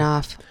 This is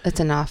enough.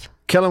 It's enough.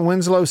 Kellen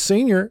Winslow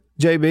Sr.,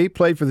 JB,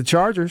 played for the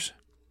Chargers.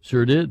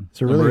 Sure did.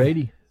 It's a Number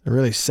 80. A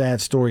really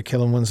sad story.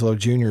 Kellen Winslow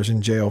Jr. is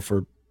in jail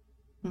for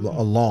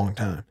a long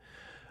time.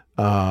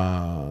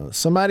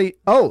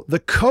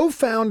 The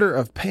co-founder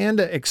of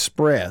Panda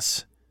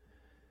Express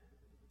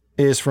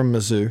is from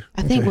Mizzou.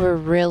 I think we're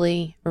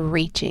really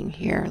reaching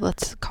here.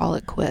 Let's call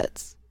it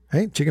quits.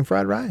 Hey, chicken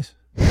fried rice.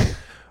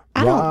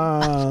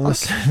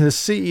 The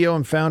CEO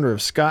and founder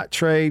of Scott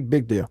Trade,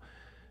 big deal.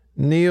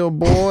 Neil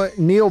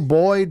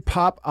Boyd,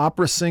 pop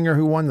opera singer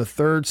who won the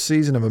 3rd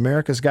season of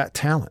America's Got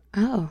Talent.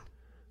 Oh.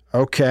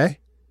 Okay.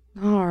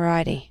 All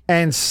righty.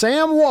 And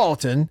Sam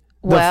Walton,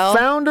 the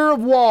founder of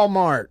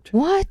Walmart.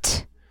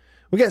 What?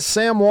 We got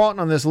Sam Walton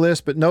on this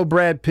list, but no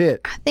Brad Pitt.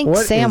 I think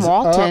Sam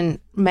Walton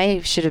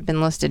should have been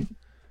listed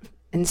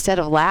instead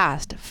of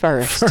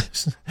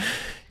first.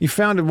 You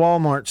founded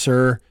Walmart,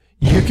 sir.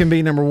 You can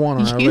be number 1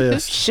 on our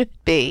list. You should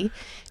be.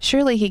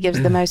 Surely he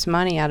gives the most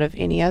money out of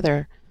any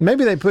other.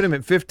 Maybe they put him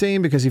at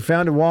 15 because he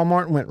founded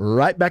Walmart and went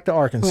right back to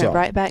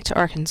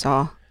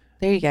Arkansas.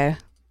 There you go.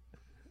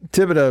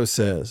 Thibodeau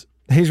says,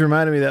 he's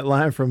reminded me of that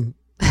line from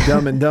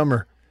Dumb and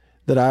Dumber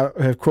that I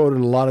have quoted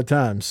a lot of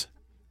times.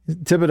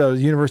 Thibodeau,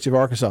 University of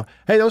Arkansas.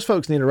 Hey, those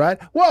folks need a ride.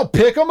 Well,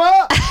 pick them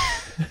up.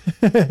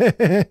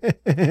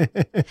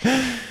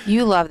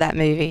 You love that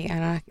movie,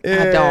 and I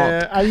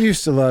don't. I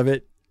used to love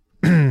it.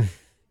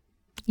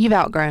 You've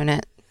outgrown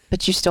it,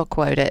 but you still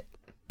quote it.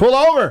 Pull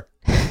over.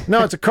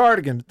 No, it's a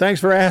cardigan.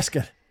 Thanks for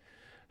asking.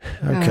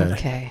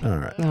 Okay. All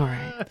right. All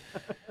right.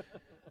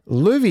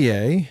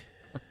 Louvier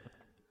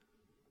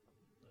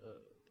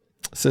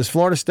says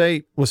Florida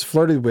State was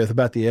flirted with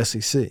about the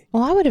SEC.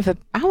 Well, I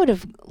would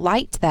have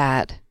liked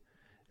that.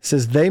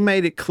 Says they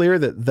made it clear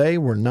that they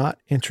were not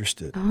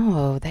interested.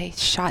 Oh, they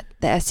shot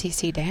the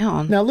SEC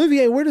down. Now,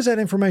 Louvier, where does that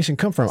information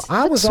come from?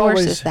 I was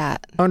always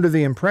under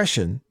the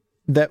impression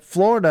that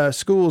Florida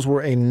schools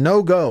were a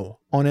no-go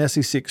on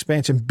SEC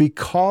expansion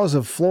because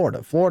of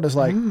Florida. Florida's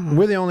like,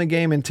 we're the only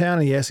game in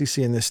town in the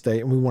SEC in this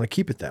state, and we want to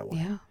keep it that way.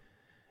 Yeah.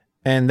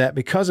 And that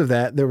because of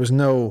that, there was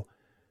no,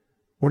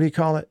 what do you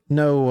call it?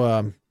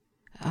 No...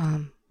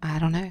 I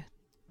don't know.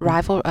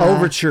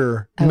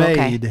 Overture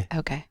made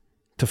okay.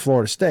 to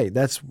Florida State.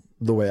 That's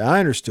the way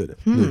I understood it,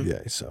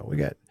 Louvier. So we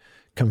got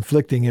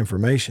conflicting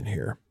information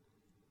here.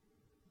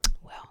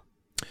 Well,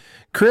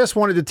 Chris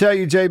wanted to tell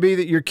you, JB,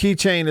 that your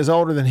keychain is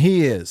older than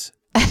he is.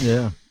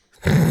 Yeah.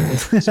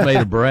 It's made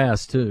of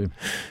brass, too.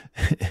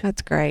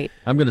 That's great.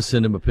 I'm going to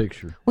send him a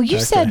picture. Well, you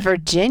said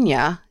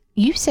Virginia.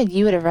 You said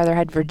you would have rather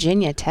had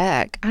Virginia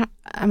Tech.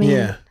 I mean,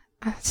 yeah.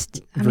 I guess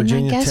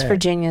Tech.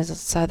 Virginia's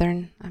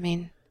southern. I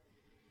mean,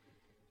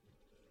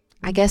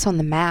 I guess on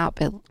the map.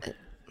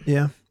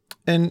 Yeah.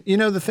 And,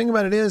 the thing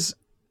about it is,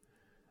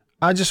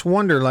 I just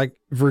wonder, like,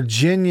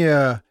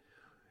 Virginia,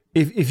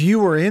 if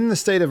you were in the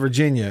state of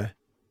Virginia,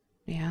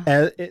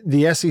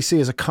 the SEC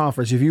as a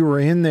conference, if you were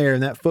in there in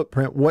that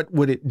footprint, what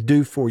would it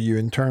do for you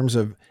in terms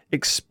of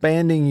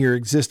expanding your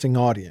existing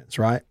audience,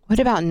 right? What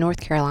about North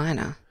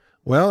Carolina?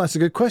 Well, that's a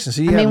good question.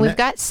 So we've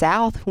got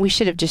South. We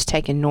should have just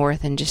taken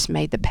North and just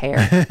made the pair.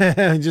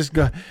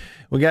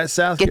 We got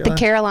South Carolina. Get the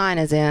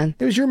Carolinas in.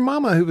 It was your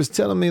mama who was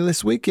telling me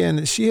this weekend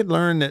that she had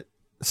learned that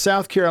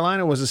South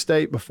Carolina was a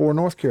state before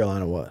North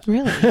Carolina was.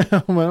 Really?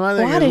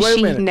 Why does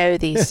she know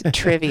these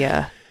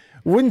trivia?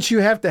 Wouldn't you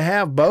have to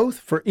have both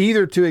for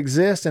either to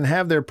exist and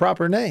have their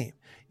proper name?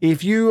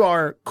 If you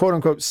are, quote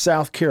unquote,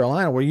 South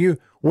Carolina, what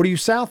are you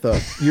south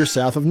of? You're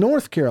south of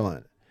North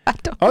Carolina.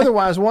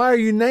 Otherwise, why are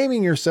you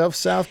naming yourself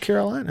South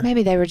Carolina?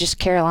 Maybe they were just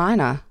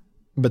Carolina.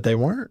 But they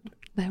weren't.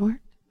 They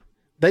weren't.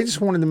 They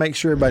just wanted to make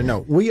sure everybody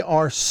know we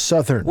are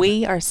Southern.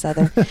 We are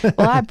Southern.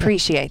 Well, I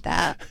appreciate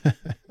that.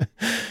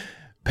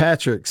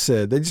 Patrick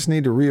said they just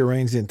need to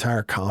rearrange the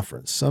entire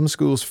conference. Some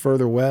schools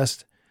further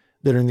west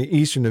that are in the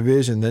Eastern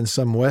Division than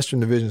some Western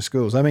Division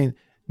schools. I mean,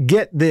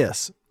 get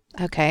this.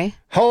 Okay.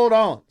 Hold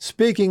on.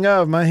 Speaking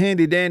of my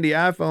handy dandy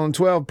iPhone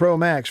 12 Pro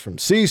Max from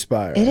C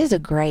Spire. It is a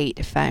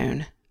great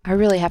phone. I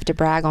really have to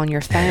brag on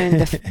your phone,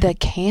 the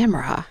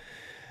camera.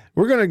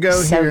 We're going to go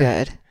so here. So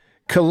good.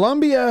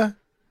 Columbia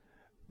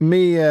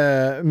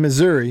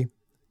Missouri.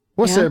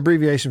 What's the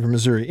abbreviation for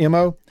Missouri?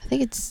 MO? I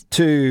think it's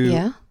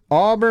to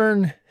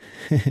Auburn.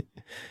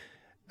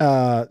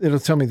 It'll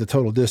tell me the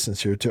total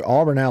distance here to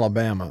Auburn,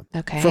 Alabama.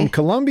 Okay. From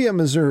Columbia,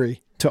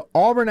 Missouri to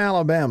Auburn,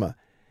 Alabama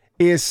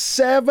is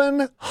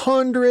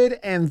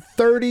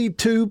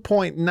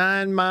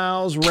 732.9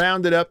 miles,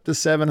 rounded up to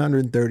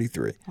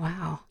 733.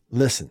 Wow.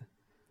 Listen.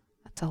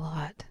 That's a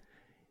lot.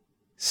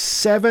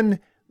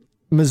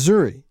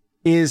 Missouri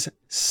is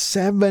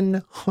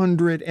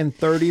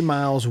 730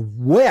 miles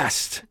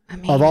west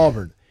of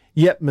Auburn.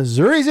 Yet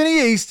Missouri's in the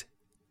east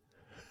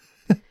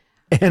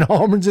and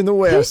Auburn's in the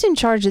west. Who's in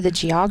charge of the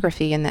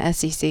geography in the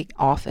SEC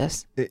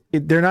office?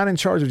 They're not in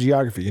charge of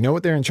geography. You know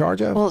what they're in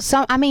charge of? Well,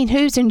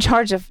 who's in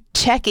charge of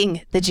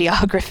checking the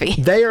geography?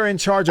 They are in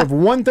charge of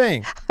one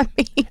thing,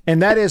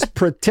 and that is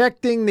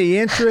protecting the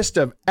interest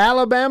of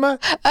Alabama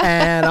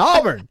and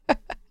Auburn.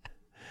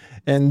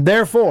 And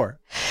therefore,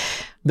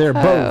 they're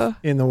both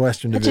in the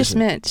Western Division. It just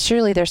meant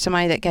surely there's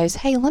somebody that goes,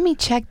 hey, let me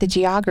check the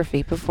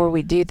geography before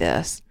we do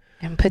this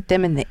and put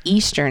them in the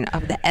Eastern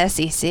of the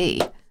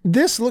SEC.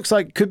 This looks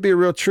like it could be a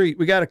real treat.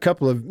 We got a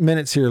couple of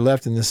minutes here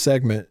left in this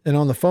segment. And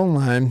on the phone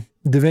line,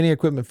 Davini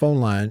Equipment phone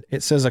line,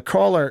 it says a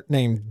caller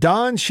named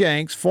Don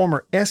Shanks,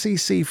 former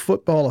SEC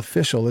football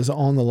official, is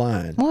on the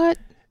line. What?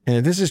 And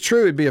if this is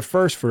true, it'd be a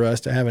first for us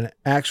to have an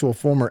actual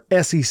former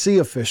SEC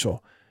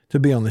official to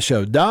be on the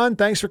show. Don,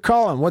 thanks for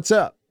calling. What's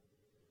up?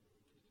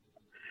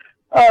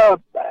 Good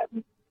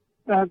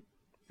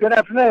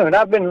afternoon.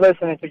 I've been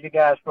listening to you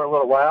guys for a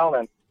little while,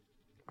 and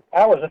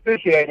I was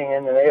officiating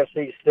in the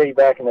SEC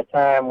back in the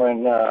time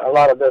when a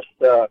lot of this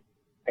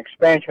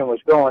expansion was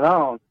going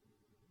on.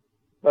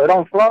 But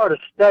on Florida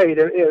State,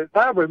 if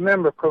I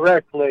remember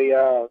correctly,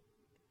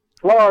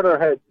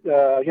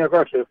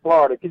 University of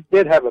Florida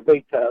did have a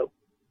veto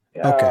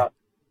of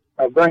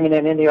bringing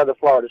in any other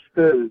Florida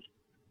schools.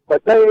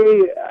 But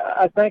they,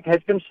 I think,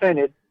 had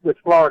consented with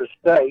Florida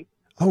State.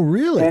 Oh,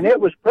 really? And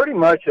it was pretty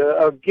much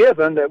a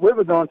given that we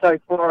were going to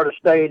take Florida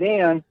State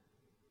in.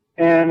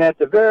 And at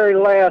the very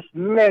last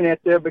minute,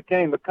 there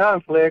became a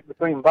conflict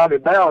between Bobby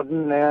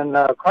Bowden and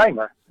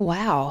Kramer.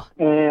 Wow.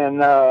 And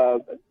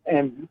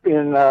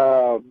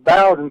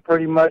Bowden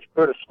pretty much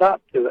put a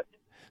stop to it.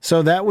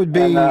 So that would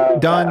be,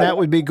 Don, that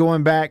would be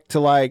going back to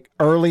like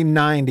early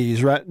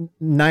 90s, right?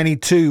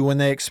 92 when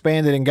they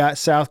expanded and got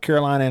South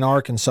Carolina and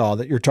Arkansas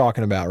that you're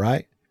talking about,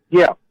 right?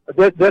 Yeah.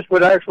 This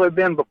would actually have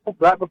been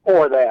right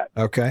before that.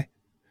 Okay.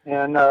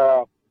 And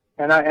I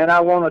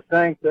want to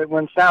think that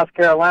when South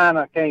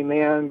Carolina came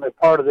in,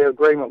 part of the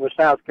agreement with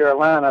South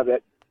Carolina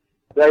that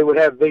they would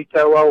have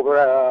veto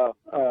over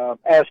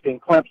asking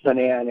Clemson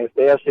in if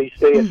the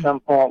SEC at some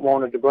point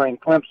wanted to bring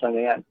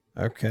Clemson in.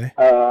 Okay.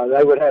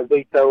 They would have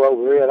veto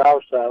over it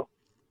also.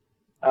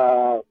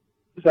 So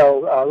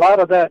a lot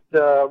of that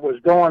was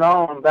going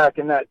on back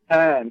in that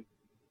time.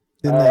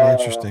 Isn't that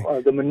interesting?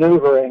 The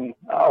maneuvering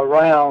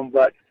around.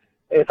 But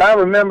if I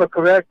remember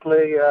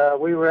correctly,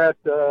 we were at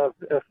the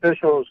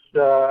officials'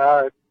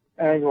 our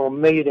annual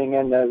meeting,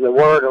 and the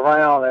word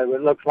around it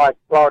looks like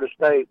Florida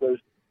State was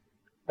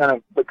going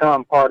to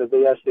become part of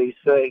the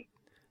SEC.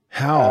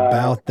 How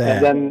about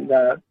that? And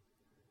then,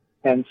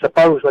 and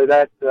supposedly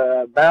that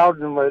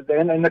Bowden was,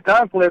 and the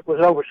conflict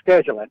was over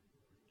scheduling.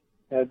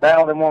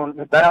 Bowden,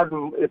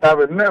 if I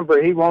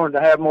remember, he wanted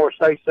to have more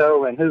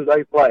say-so in who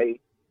they played.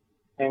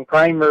 And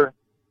Kramer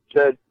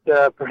said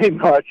pretty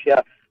much,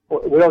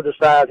 we'll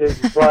decide who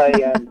to play.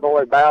 And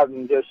Boy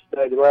Bowden just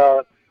said,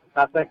 well,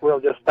 I think we'll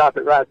just stop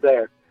it right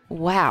there.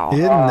 Wow.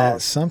 Isn't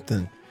that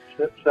something?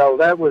 So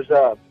that was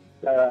a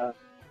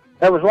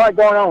lot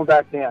going on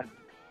back then.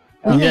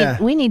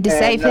 We need to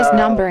save his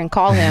number and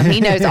call him.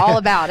 He knows all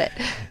about it.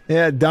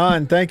 Yeah,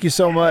 Don, thank you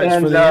so much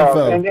for the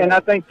info. And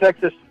I think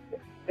Texas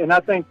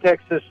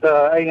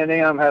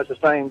A&M has the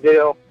same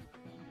deal.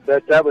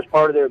 That was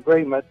part of their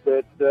agreement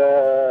that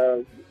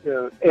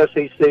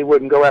SEC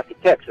wouldn't go after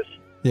Texas.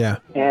 Yeah.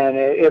 And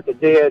if it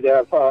did,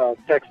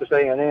 Texas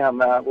A&M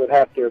would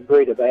have to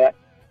agree to that.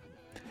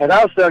 And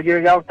also,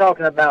 y'all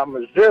talking about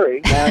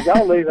Missouri. Now,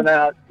 y'all leaving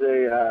out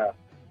the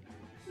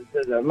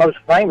most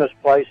famous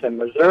place in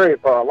Missouri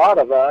for a lot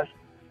of us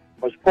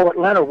was Fort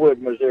Leonard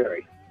Wood,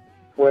 Missouri,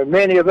 where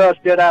many of us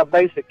did our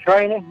basic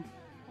training.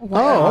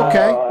 Oh,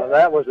 okay.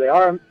 That was the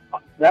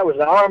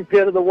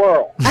armpit of the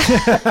world.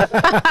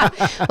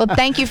 Well,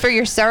 thank you for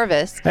your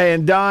service. Hey,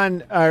 and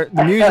Don,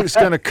 the music's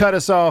going to cut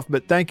us off,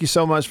 but thank you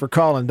so much for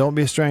calling. Don't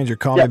be a stranger.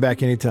 Call me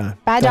back anytime.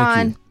 Bye,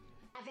 Don. You.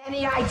 Have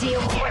any idea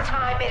what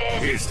time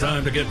it is? It's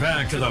time to get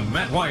back to the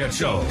Matt Wyatt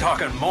Show.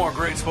 Talking more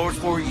great sports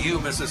for you,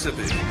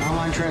 Mississippi.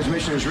 Online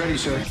transmission is ready,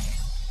 sir.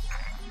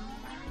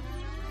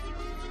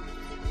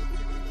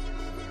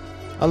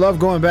 I love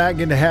going back,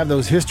 getting to have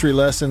those history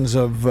lessons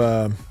of,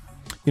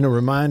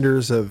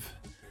 reminders of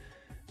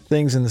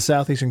things in the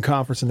Southeastern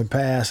Conference in the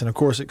past, and of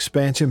course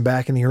expansion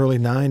back in the early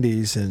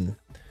 90s. And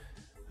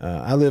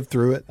I lived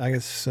through it. I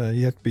guess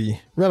you have to be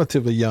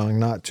relatively young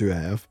not to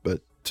have, but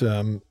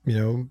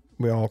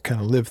we all kind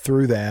of lived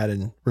through that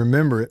and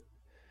remember it.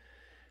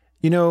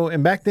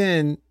 And back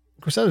then,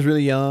 of course, I was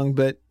really young,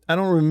 but I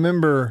don't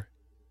remember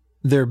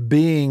there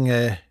being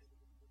a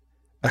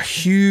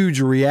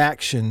huge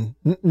reaction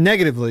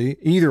negatively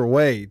either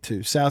way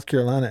to South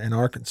Carolina and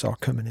Arkansas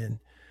coming in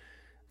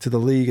to the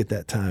league at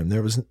that time.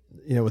 There was,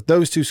 with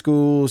those two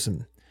schools,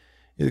 and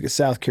you look at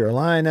South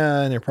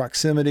Carolina and their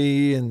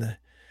proximity and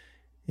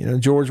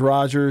George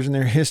Rogers and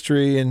their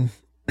history and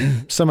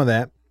some of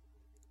that.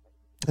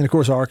 And of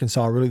course,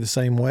 Arkansas really the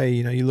same way.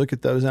 You look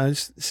at those, and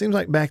it seems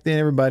like back then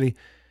everybody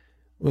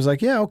was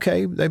like, yeah,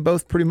 okay, they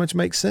both pretty much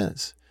make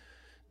sense.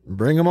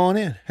 Bring them on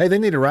in. Hey, they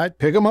need a ride,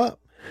 pick them up.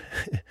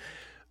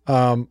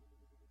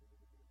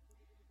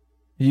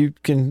 You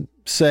can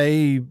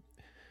say,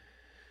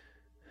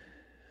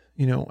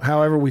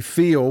 however we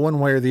feel one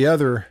way or the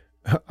other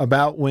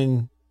about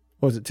when,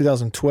 was it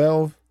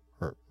 2012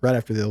 or right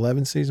after the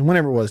 11 season,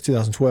 whenever it was,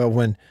 2012,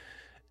 when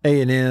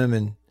A&M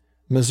and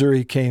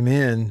Missouri came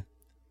in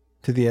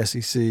to the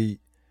SEC.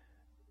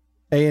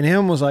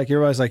 A&M was like,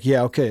 everybody's like,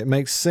 yeah, okay, it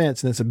makes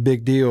sense, and it's a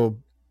big deal.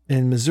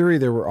 In Missouri,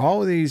 there were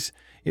all of these,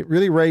 it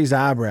really raised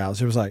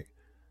eyebrows. It was like,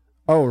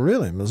 oh,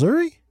 really,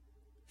 Missouri?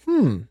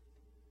 A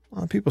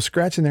lot of people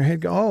scratching their head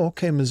go, oh,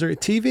 okay, Missouri.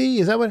 TV,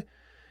 is that what?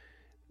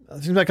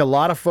 It seems like a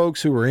lot of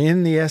folks who were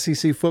in the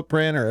SEC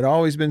footprint or had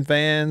always been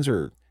fans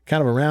or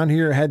kind of around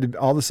here had to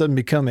all of a sudden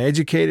become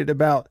educated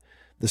about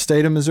the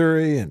state of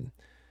Missouri and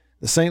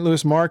the St.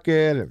 Louis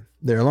market and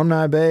their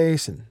alumni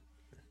base. And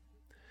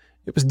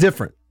it was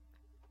different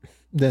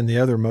than the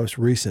other most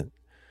recent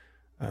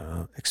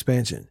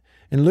expansion.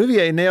 And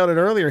Louvier nailed it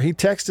earlier. He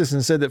texted us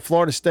and said that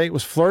Florida State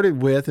was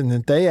flirted with and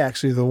that they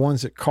actually are the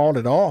ones that called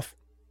it off.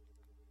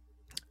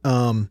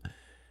 And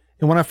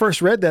when I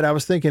first read that, I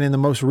was thinking in the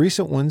most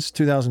recent ones,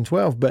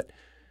 2012, but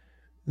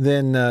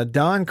then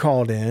Don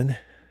called in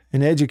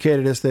and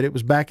educated us that it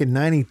was back in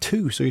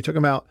 92. So you're talking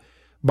about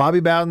Bobby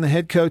Bowden, the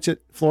head coach at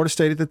Florida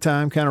State at the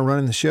time, kind of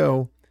running the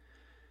show.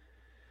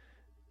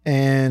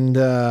 And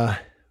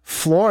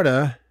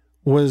Florida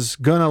was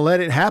going to let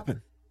it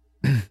happen.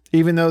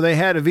 Even though they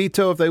had a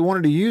veto if they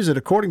wanted to use it,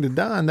 according to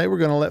Don, they were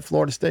going to let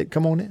Florida State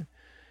come on in.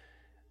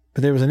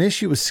 But there was an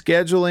issue with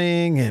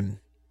scheduling, and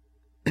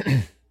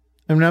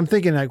I'm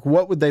thinking, like,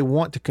 what would they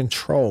want to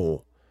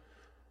control?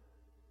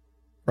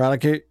 Right?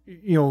 Like,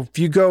 if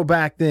you go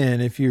back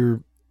then, if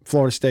you're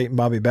Florida State and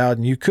Bobby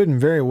Bowden, you couldn't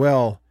very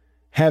well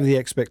have the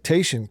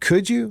expectation,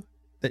 could you,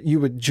 that you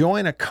would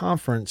join a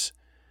conference,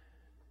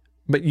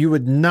 but you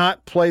would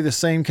not play the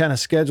same kind of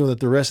schedule that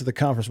the rest of the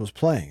conference was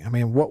playing? I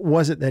mean, what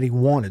was it that he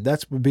wanted?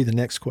 That would be the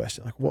next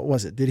question. Like, what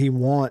was it? Did he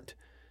want,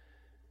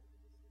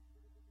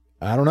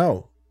 I don't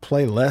know,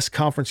 play less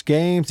conference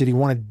games? Did he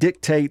want to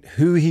dictate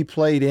who he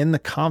played in the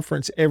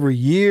conference every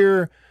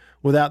year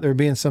without there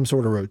being some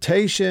sort of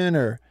rotation?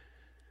 Or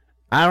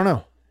I don't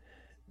know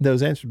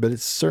those answers, but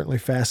it's certainly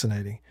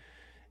fascinating.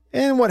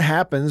 And what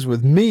happens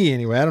with me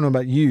anyway, I don't know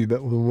about you,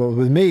 but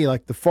with me,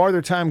 like the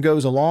farther time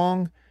goes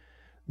along,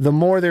 the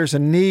more there's a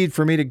need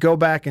for me to go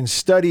back and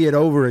study it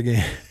over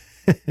again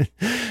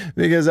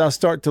because I'll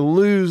start to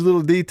lose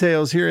little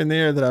details here and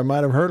there that I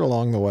might have heard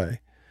along the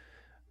way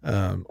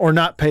or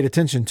not paid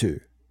attention to,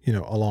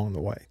 along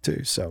the way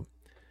too. So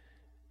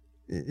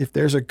if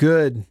there's a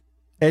good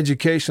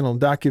educational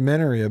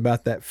documentary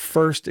about that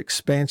first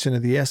expansion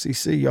of the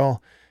SEC,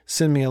 y'all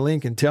send me a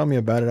link and tell me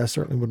about it. I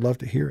certainly would love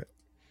to hear it.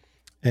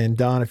 And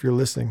Don, if you're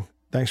listening,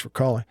 thanks for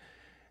calling.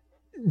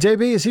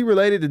 JB, is he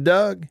related to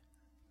Doug?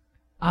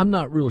 I'm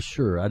not real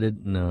sure. I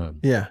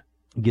didn't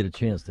get a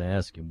chance to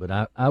ask him, but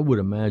I would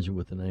imagine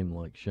with a name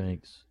like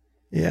Shanks.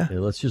 Yeah.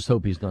 Let's just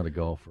hope he's not a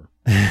golfer.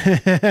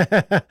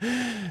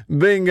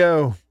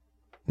 Bingo.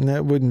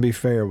 That wouldn't be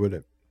fair, would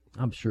it?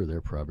 I'm sure they're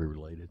probably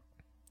related.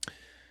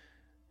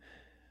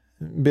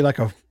 It'd be like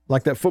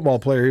that football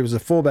player. He was a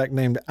fullback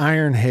named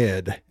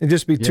Ironhead. It'd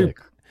just be too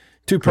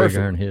perfect.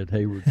 Ironhead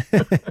Hayward.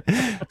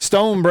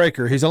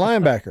 Stonebreaker. He's a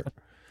linebacker.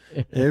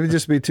 It would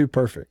just be too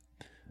perfect.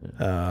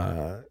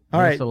 All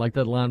right. Also like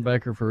that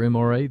linebacker for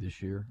MRA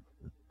this year.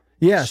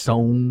 Yeah.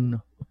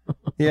 Stone.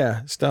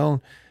 Yeah,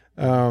 Stone.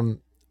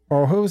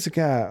 Or who was the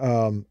guy?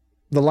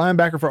 The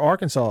linebacker for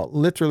Arkansas.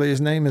 Literally,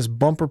 his name is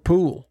Bumper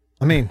Pool.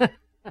 I mean,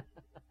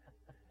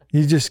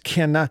 you just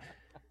cannot.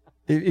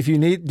 Do you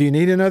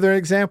need another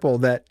example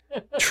that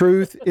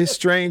truth is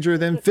stranger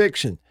than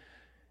fiction?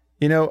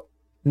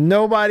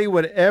 Nobody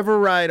would ever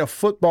write a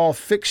football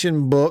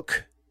fiction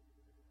book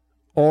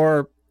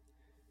or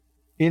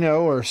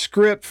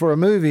script for a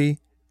movie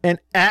and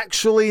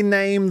actually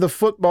name the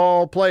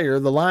football player,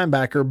 the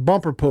linebacker,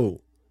 Bumper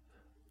Pool.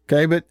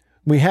 Okay, but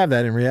we have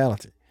that in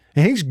reality.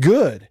 And he's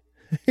good.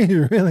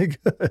 He's really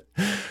good.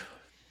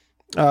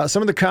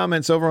 Some of the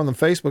comments over on the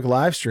Facebook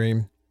live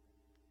stream,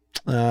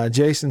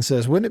 Jason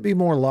says, wouldn't it be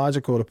more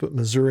logical to put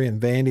Missouri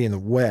and Vandy in the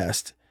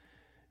West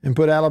and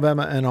put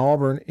Alabama and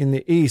Auburn in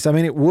the East? I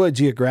mean, it would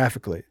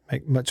geographically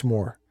make much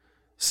more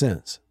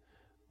sense.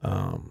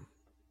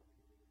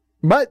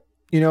 But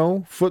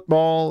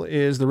football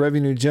is the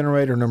revenue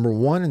generator number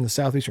one in the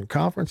Southeastern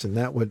Conference, and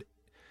that would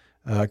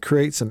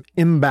create some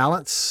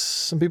imbalance,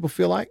 some people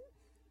feel like.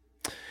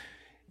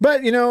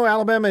 But,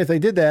 Alabama, if they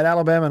did that,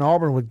 Alabama and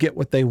Auburn would get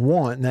what they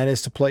want, and that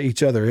is to play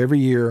each other every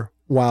year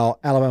while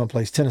Alabama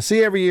plays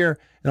Tennessee every year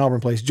and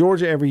Auburn plays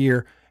Georgia every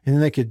year. And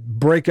then they could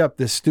break up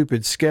this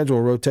stupid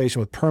schedule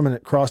rotation with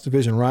permanent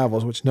cross-division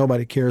rivals, which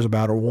nobody cares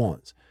about or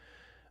wants.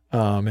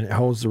 And it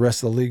holds the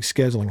rest of the league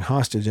scheduling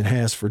hostage and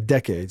has for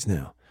decades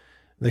now.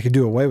 They could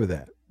do away with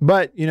that.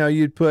 But,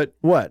 you'd put,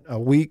 a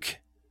weak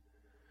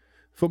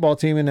football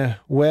team in the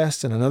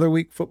West and another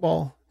weak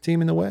football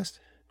team in the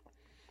West?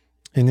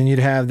 And then you'd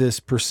have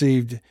this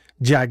perceived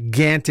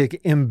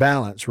gigantic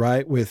imbalance,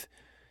 right? With,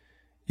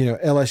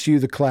 LSU,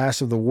 the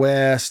class of the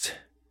West.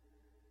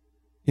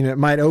 It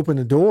might open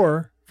the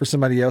door for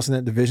somebody else in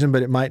that division,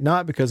 but it might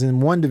not, because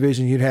in one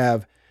division you'd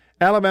have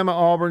Alabama,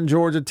 Auburn,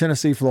 Georgia,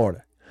 Tennessee,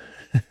 Florida.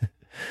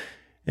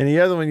 And the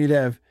other one you'd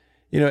have,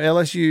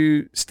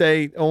 LSU,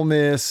 State, Ole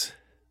Miss,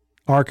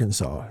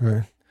 Arkansas,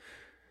 right?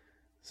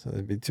 So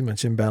there'd be too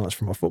much imbalance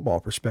from a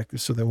football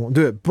perspective, so they won't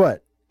do it.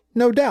 But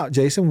no doubt,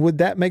 Jason, would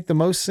that make the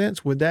most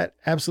sense? Would that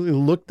absolutely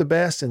look the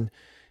best and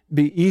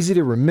be easy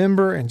to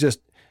remember and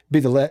just be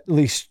the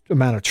least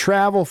amount of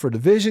travel for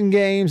division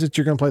games that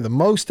you're going to play the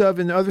most of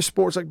in other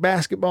sports like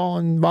basketball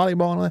and volleyball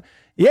and all that?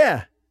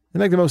 Yeah, it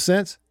make the most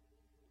sense.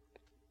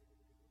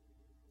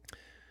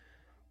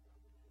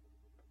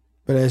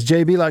 But as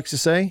JB likes to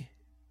say,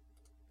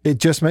 it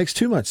just makes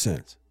too much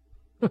sense.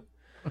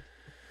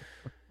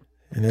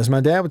 And as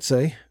my dad would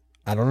say,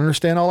 I don't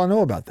understand all I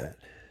know about that.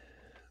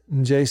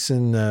 And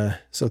Jason,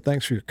 so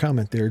thanks for your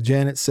comment there.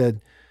 Janet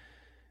said,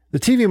 the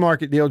TV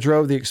market deal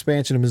drove the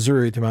expansion of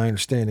Missouri, to my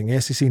understanding.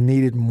 SEC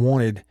needed and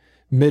wanted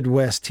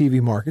Midwest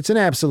TV markets, and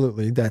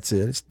absolutely, that's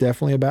it. It's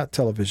definitely about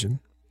television.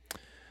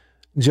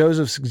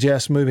 Joseph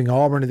suggests moving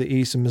Auburn to the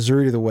east and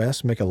Missouri to the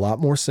west. Make a lot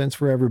more sense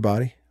for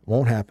everybody.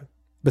 Won't happen,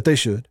 but they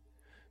should.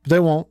 But they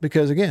won't,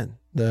 because, again,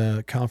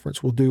 the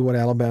conference will do what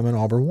Alabama and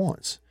Auburn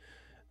wants.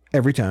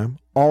 Every time,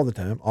 all the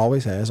time,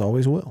 always has,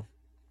 always will.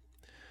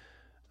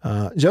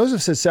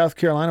 Joseph said South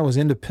Carolina was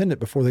independent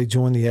before they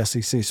joined the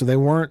SEC, so they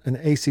weren't an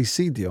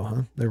ACC deal,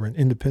 huh? They were an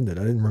independent.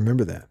 I didn't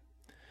remember that.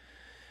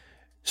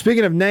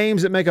 Speaking of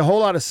names that make a whole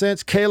lot of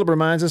sense, Caleb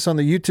reminds us on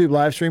the YouTube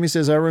live stream. He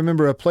says, I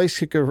remember a place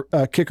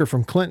kicker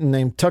from Clinton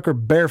named Tucker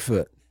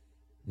Barefoot.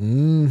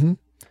 Been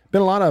a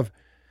lot of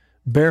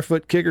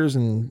barefoot kickers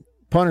and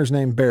punters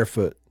named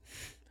Barefoot.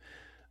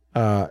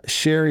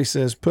 Sherry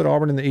says, put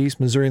Auburn in the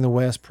east, Missouri in the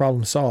west,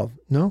 problem solved.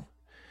 No,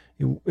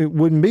 it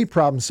wouldn't be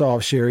problem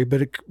solved, Sherry,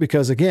 but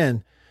because,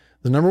 again,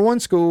 the number one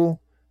school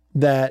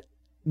that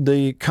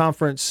the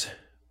conference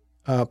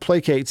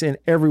placates in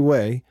every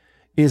way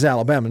is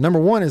Alabama. Number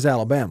one is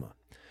Alabama.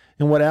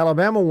 And what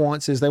Alabama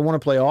wants is they want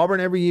to play Auburn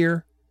every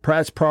year.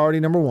 That's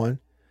priority number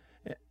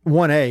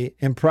 1A,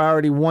 and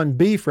priority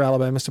 1B for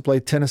Alabama is to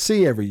play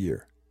Tennessee every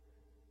year.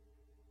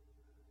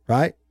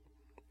 Right?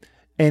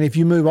 And if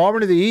you move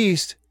Auburn to the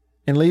east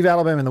and leave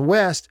Alabama in the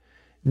west,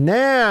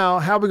 now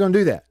how are we going to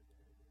do that?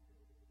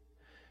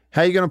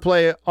 How are you going to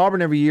play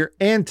Auburn every year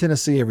and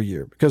Tennessee every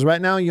year? Because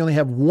right now you only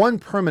have one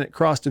permanent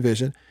cross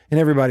division and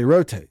everybody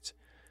rotates.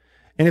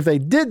 And if they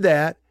did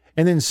that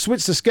and then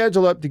switch the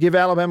schedule up to give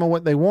Alabama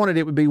what they wanted,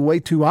 it would be way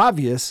too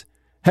obvious.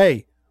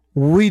 Hey,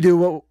 we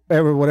do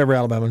whatever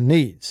Alabama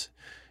needs.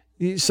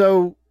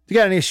 So you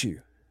got an issue.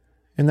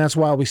 And that's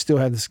why we still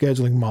have the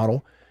scheduling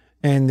model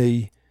and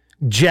the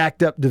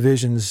jacked up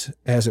divisions,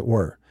 as it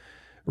were.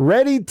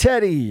 Ready,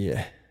 Teddy,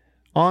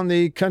 on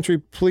the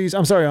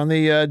on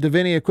the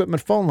Davini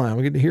Equipment phone line.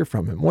 We get to hear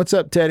from him. What's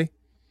up, Teddy?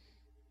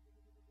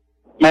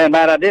 Man,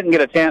 Matt, I didn't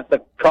get a chance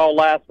to call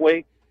last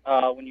week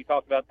when you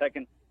talked about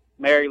taking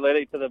Mary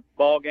Liddy to the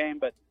ball game,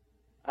 but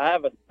I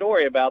have a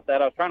story about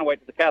that. I was trying to wait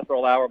to the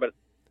casserole hour, but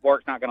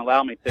work's not going to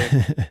allow me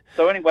to.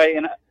 So anyway,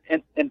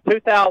 in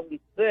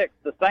 2006,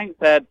 the Saints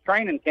had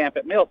training camp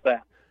at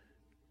Millsap.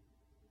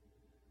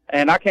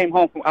 And I came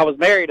home I was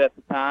married at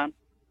the time,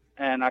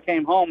 and I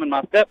came home, and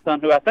my stepson,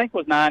 who I think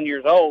was 9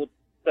 years old,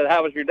 said,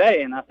 how was your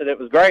day? And I said, it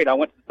was great. I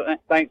went to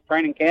Saints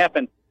training camp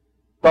and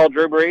saw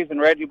Drew Brees and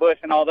Reggie Bush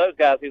and all those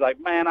guys. He's like,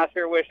 man, I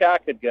sure wish I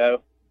could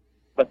go.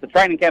 But the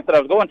training camp that I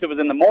was going to was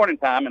in the morning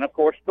time, and, of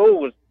course,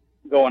 school was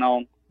going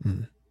on.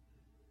 Mm.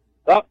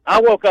 So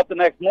I woke up the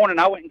next morning.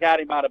 I went and got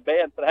him out of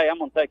bed and said, hey, I'm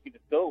going to take you to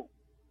school.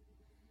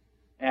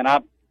 And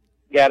I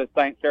got his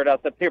Saints shirt. I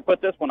said, here,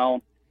 put this one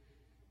on.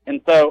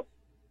 And so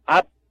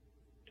I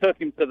took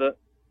him to the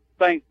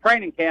Saints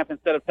training camp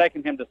instead of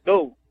taking him to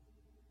school.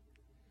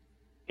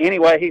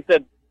 Anyway, he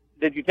said,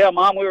 did you tell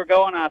Mom we were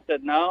going? I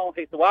said, no.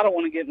 He said, well, I don't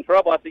want to get in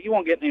trouble. I said, you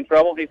won't get in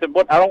trouble. He said,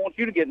 but I don't want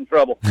you to get in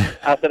trouble.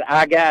 I said,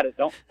 I got it.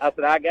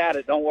 I got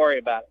it. Don't worry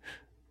about it.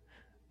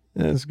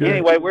 That's good.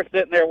 Anyway, we're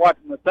sitting there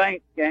watching the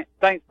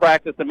Saints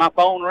practice, and my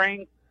phone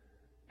rings,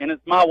 and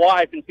it's my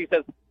wife, and she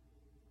says,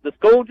 the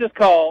school just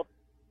called,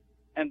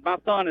 and my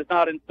son is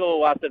not in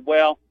school. I said,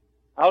 well,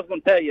 I was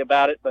going to tell you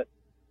about it, but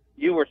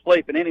you were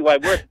sleeping. Anyway,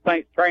 we're at the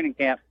Saints training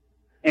camp,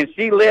 and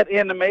she lit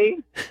into me.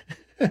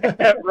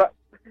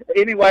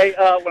 Anyway,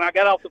 when I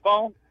got off the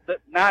phone, the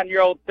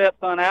 9-year-old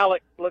stepson,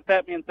 Alex, looked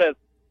at me and says,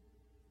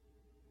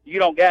 you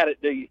don't got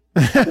it, do you?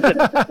 I said,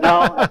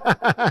 no.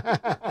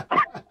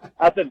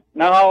 I said,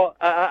 no,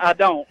 I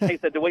don't. He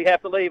said, do we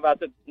have to leave? I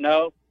said,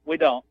 no, we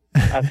don't.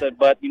 I said,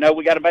 but, we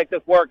got to make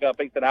this work up.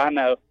 He said, I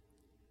know.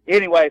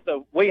 Anyway,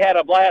 so we had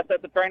a blast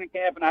at the training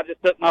camp, and I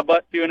just took my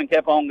butt chewing and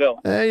kept on going.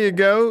 There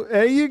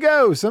you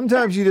go.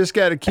 Sometimes you just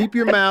got to keep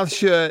your mouth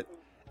shut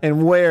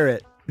and wear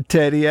it,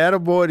 Teddy.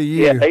 Attaboy to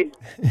you. Yeah,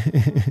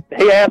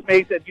 he asked me,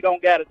 he said, you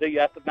don't got it, do you?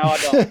 I said, no, I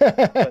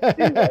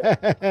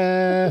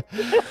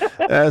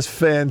don't. That's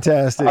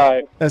fantastic.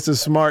 Right. That's a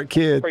smart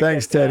kid.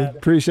 Thanks, Teddy.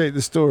 Appreciate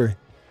the story.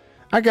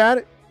 I got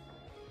it.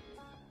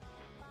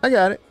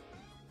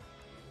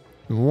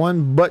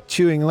 One butt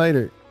chewing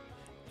later.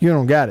 You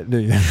don't got it, do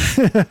you?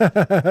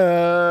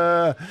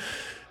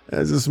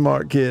 That's a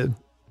smart kid.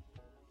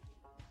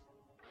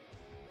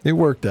 It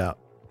worked out.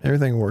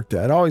 Everything worked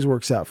out. It always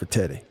works out for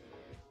Teddy.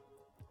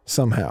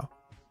 Somehow.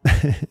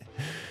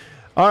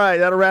 All right,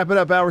 that'll wrap it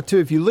up. Hour 2.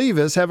 If you leave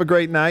us, have a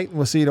great night, and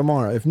we'll see you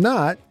tomorrow. If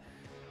not,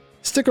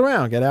 stick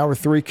around. Got Hour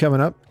 3 coming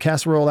up.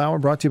 Casserole Hour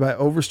brought to you by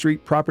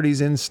Overstreet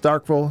Properties in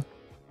Starkville.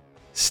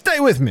 Stay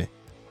with me.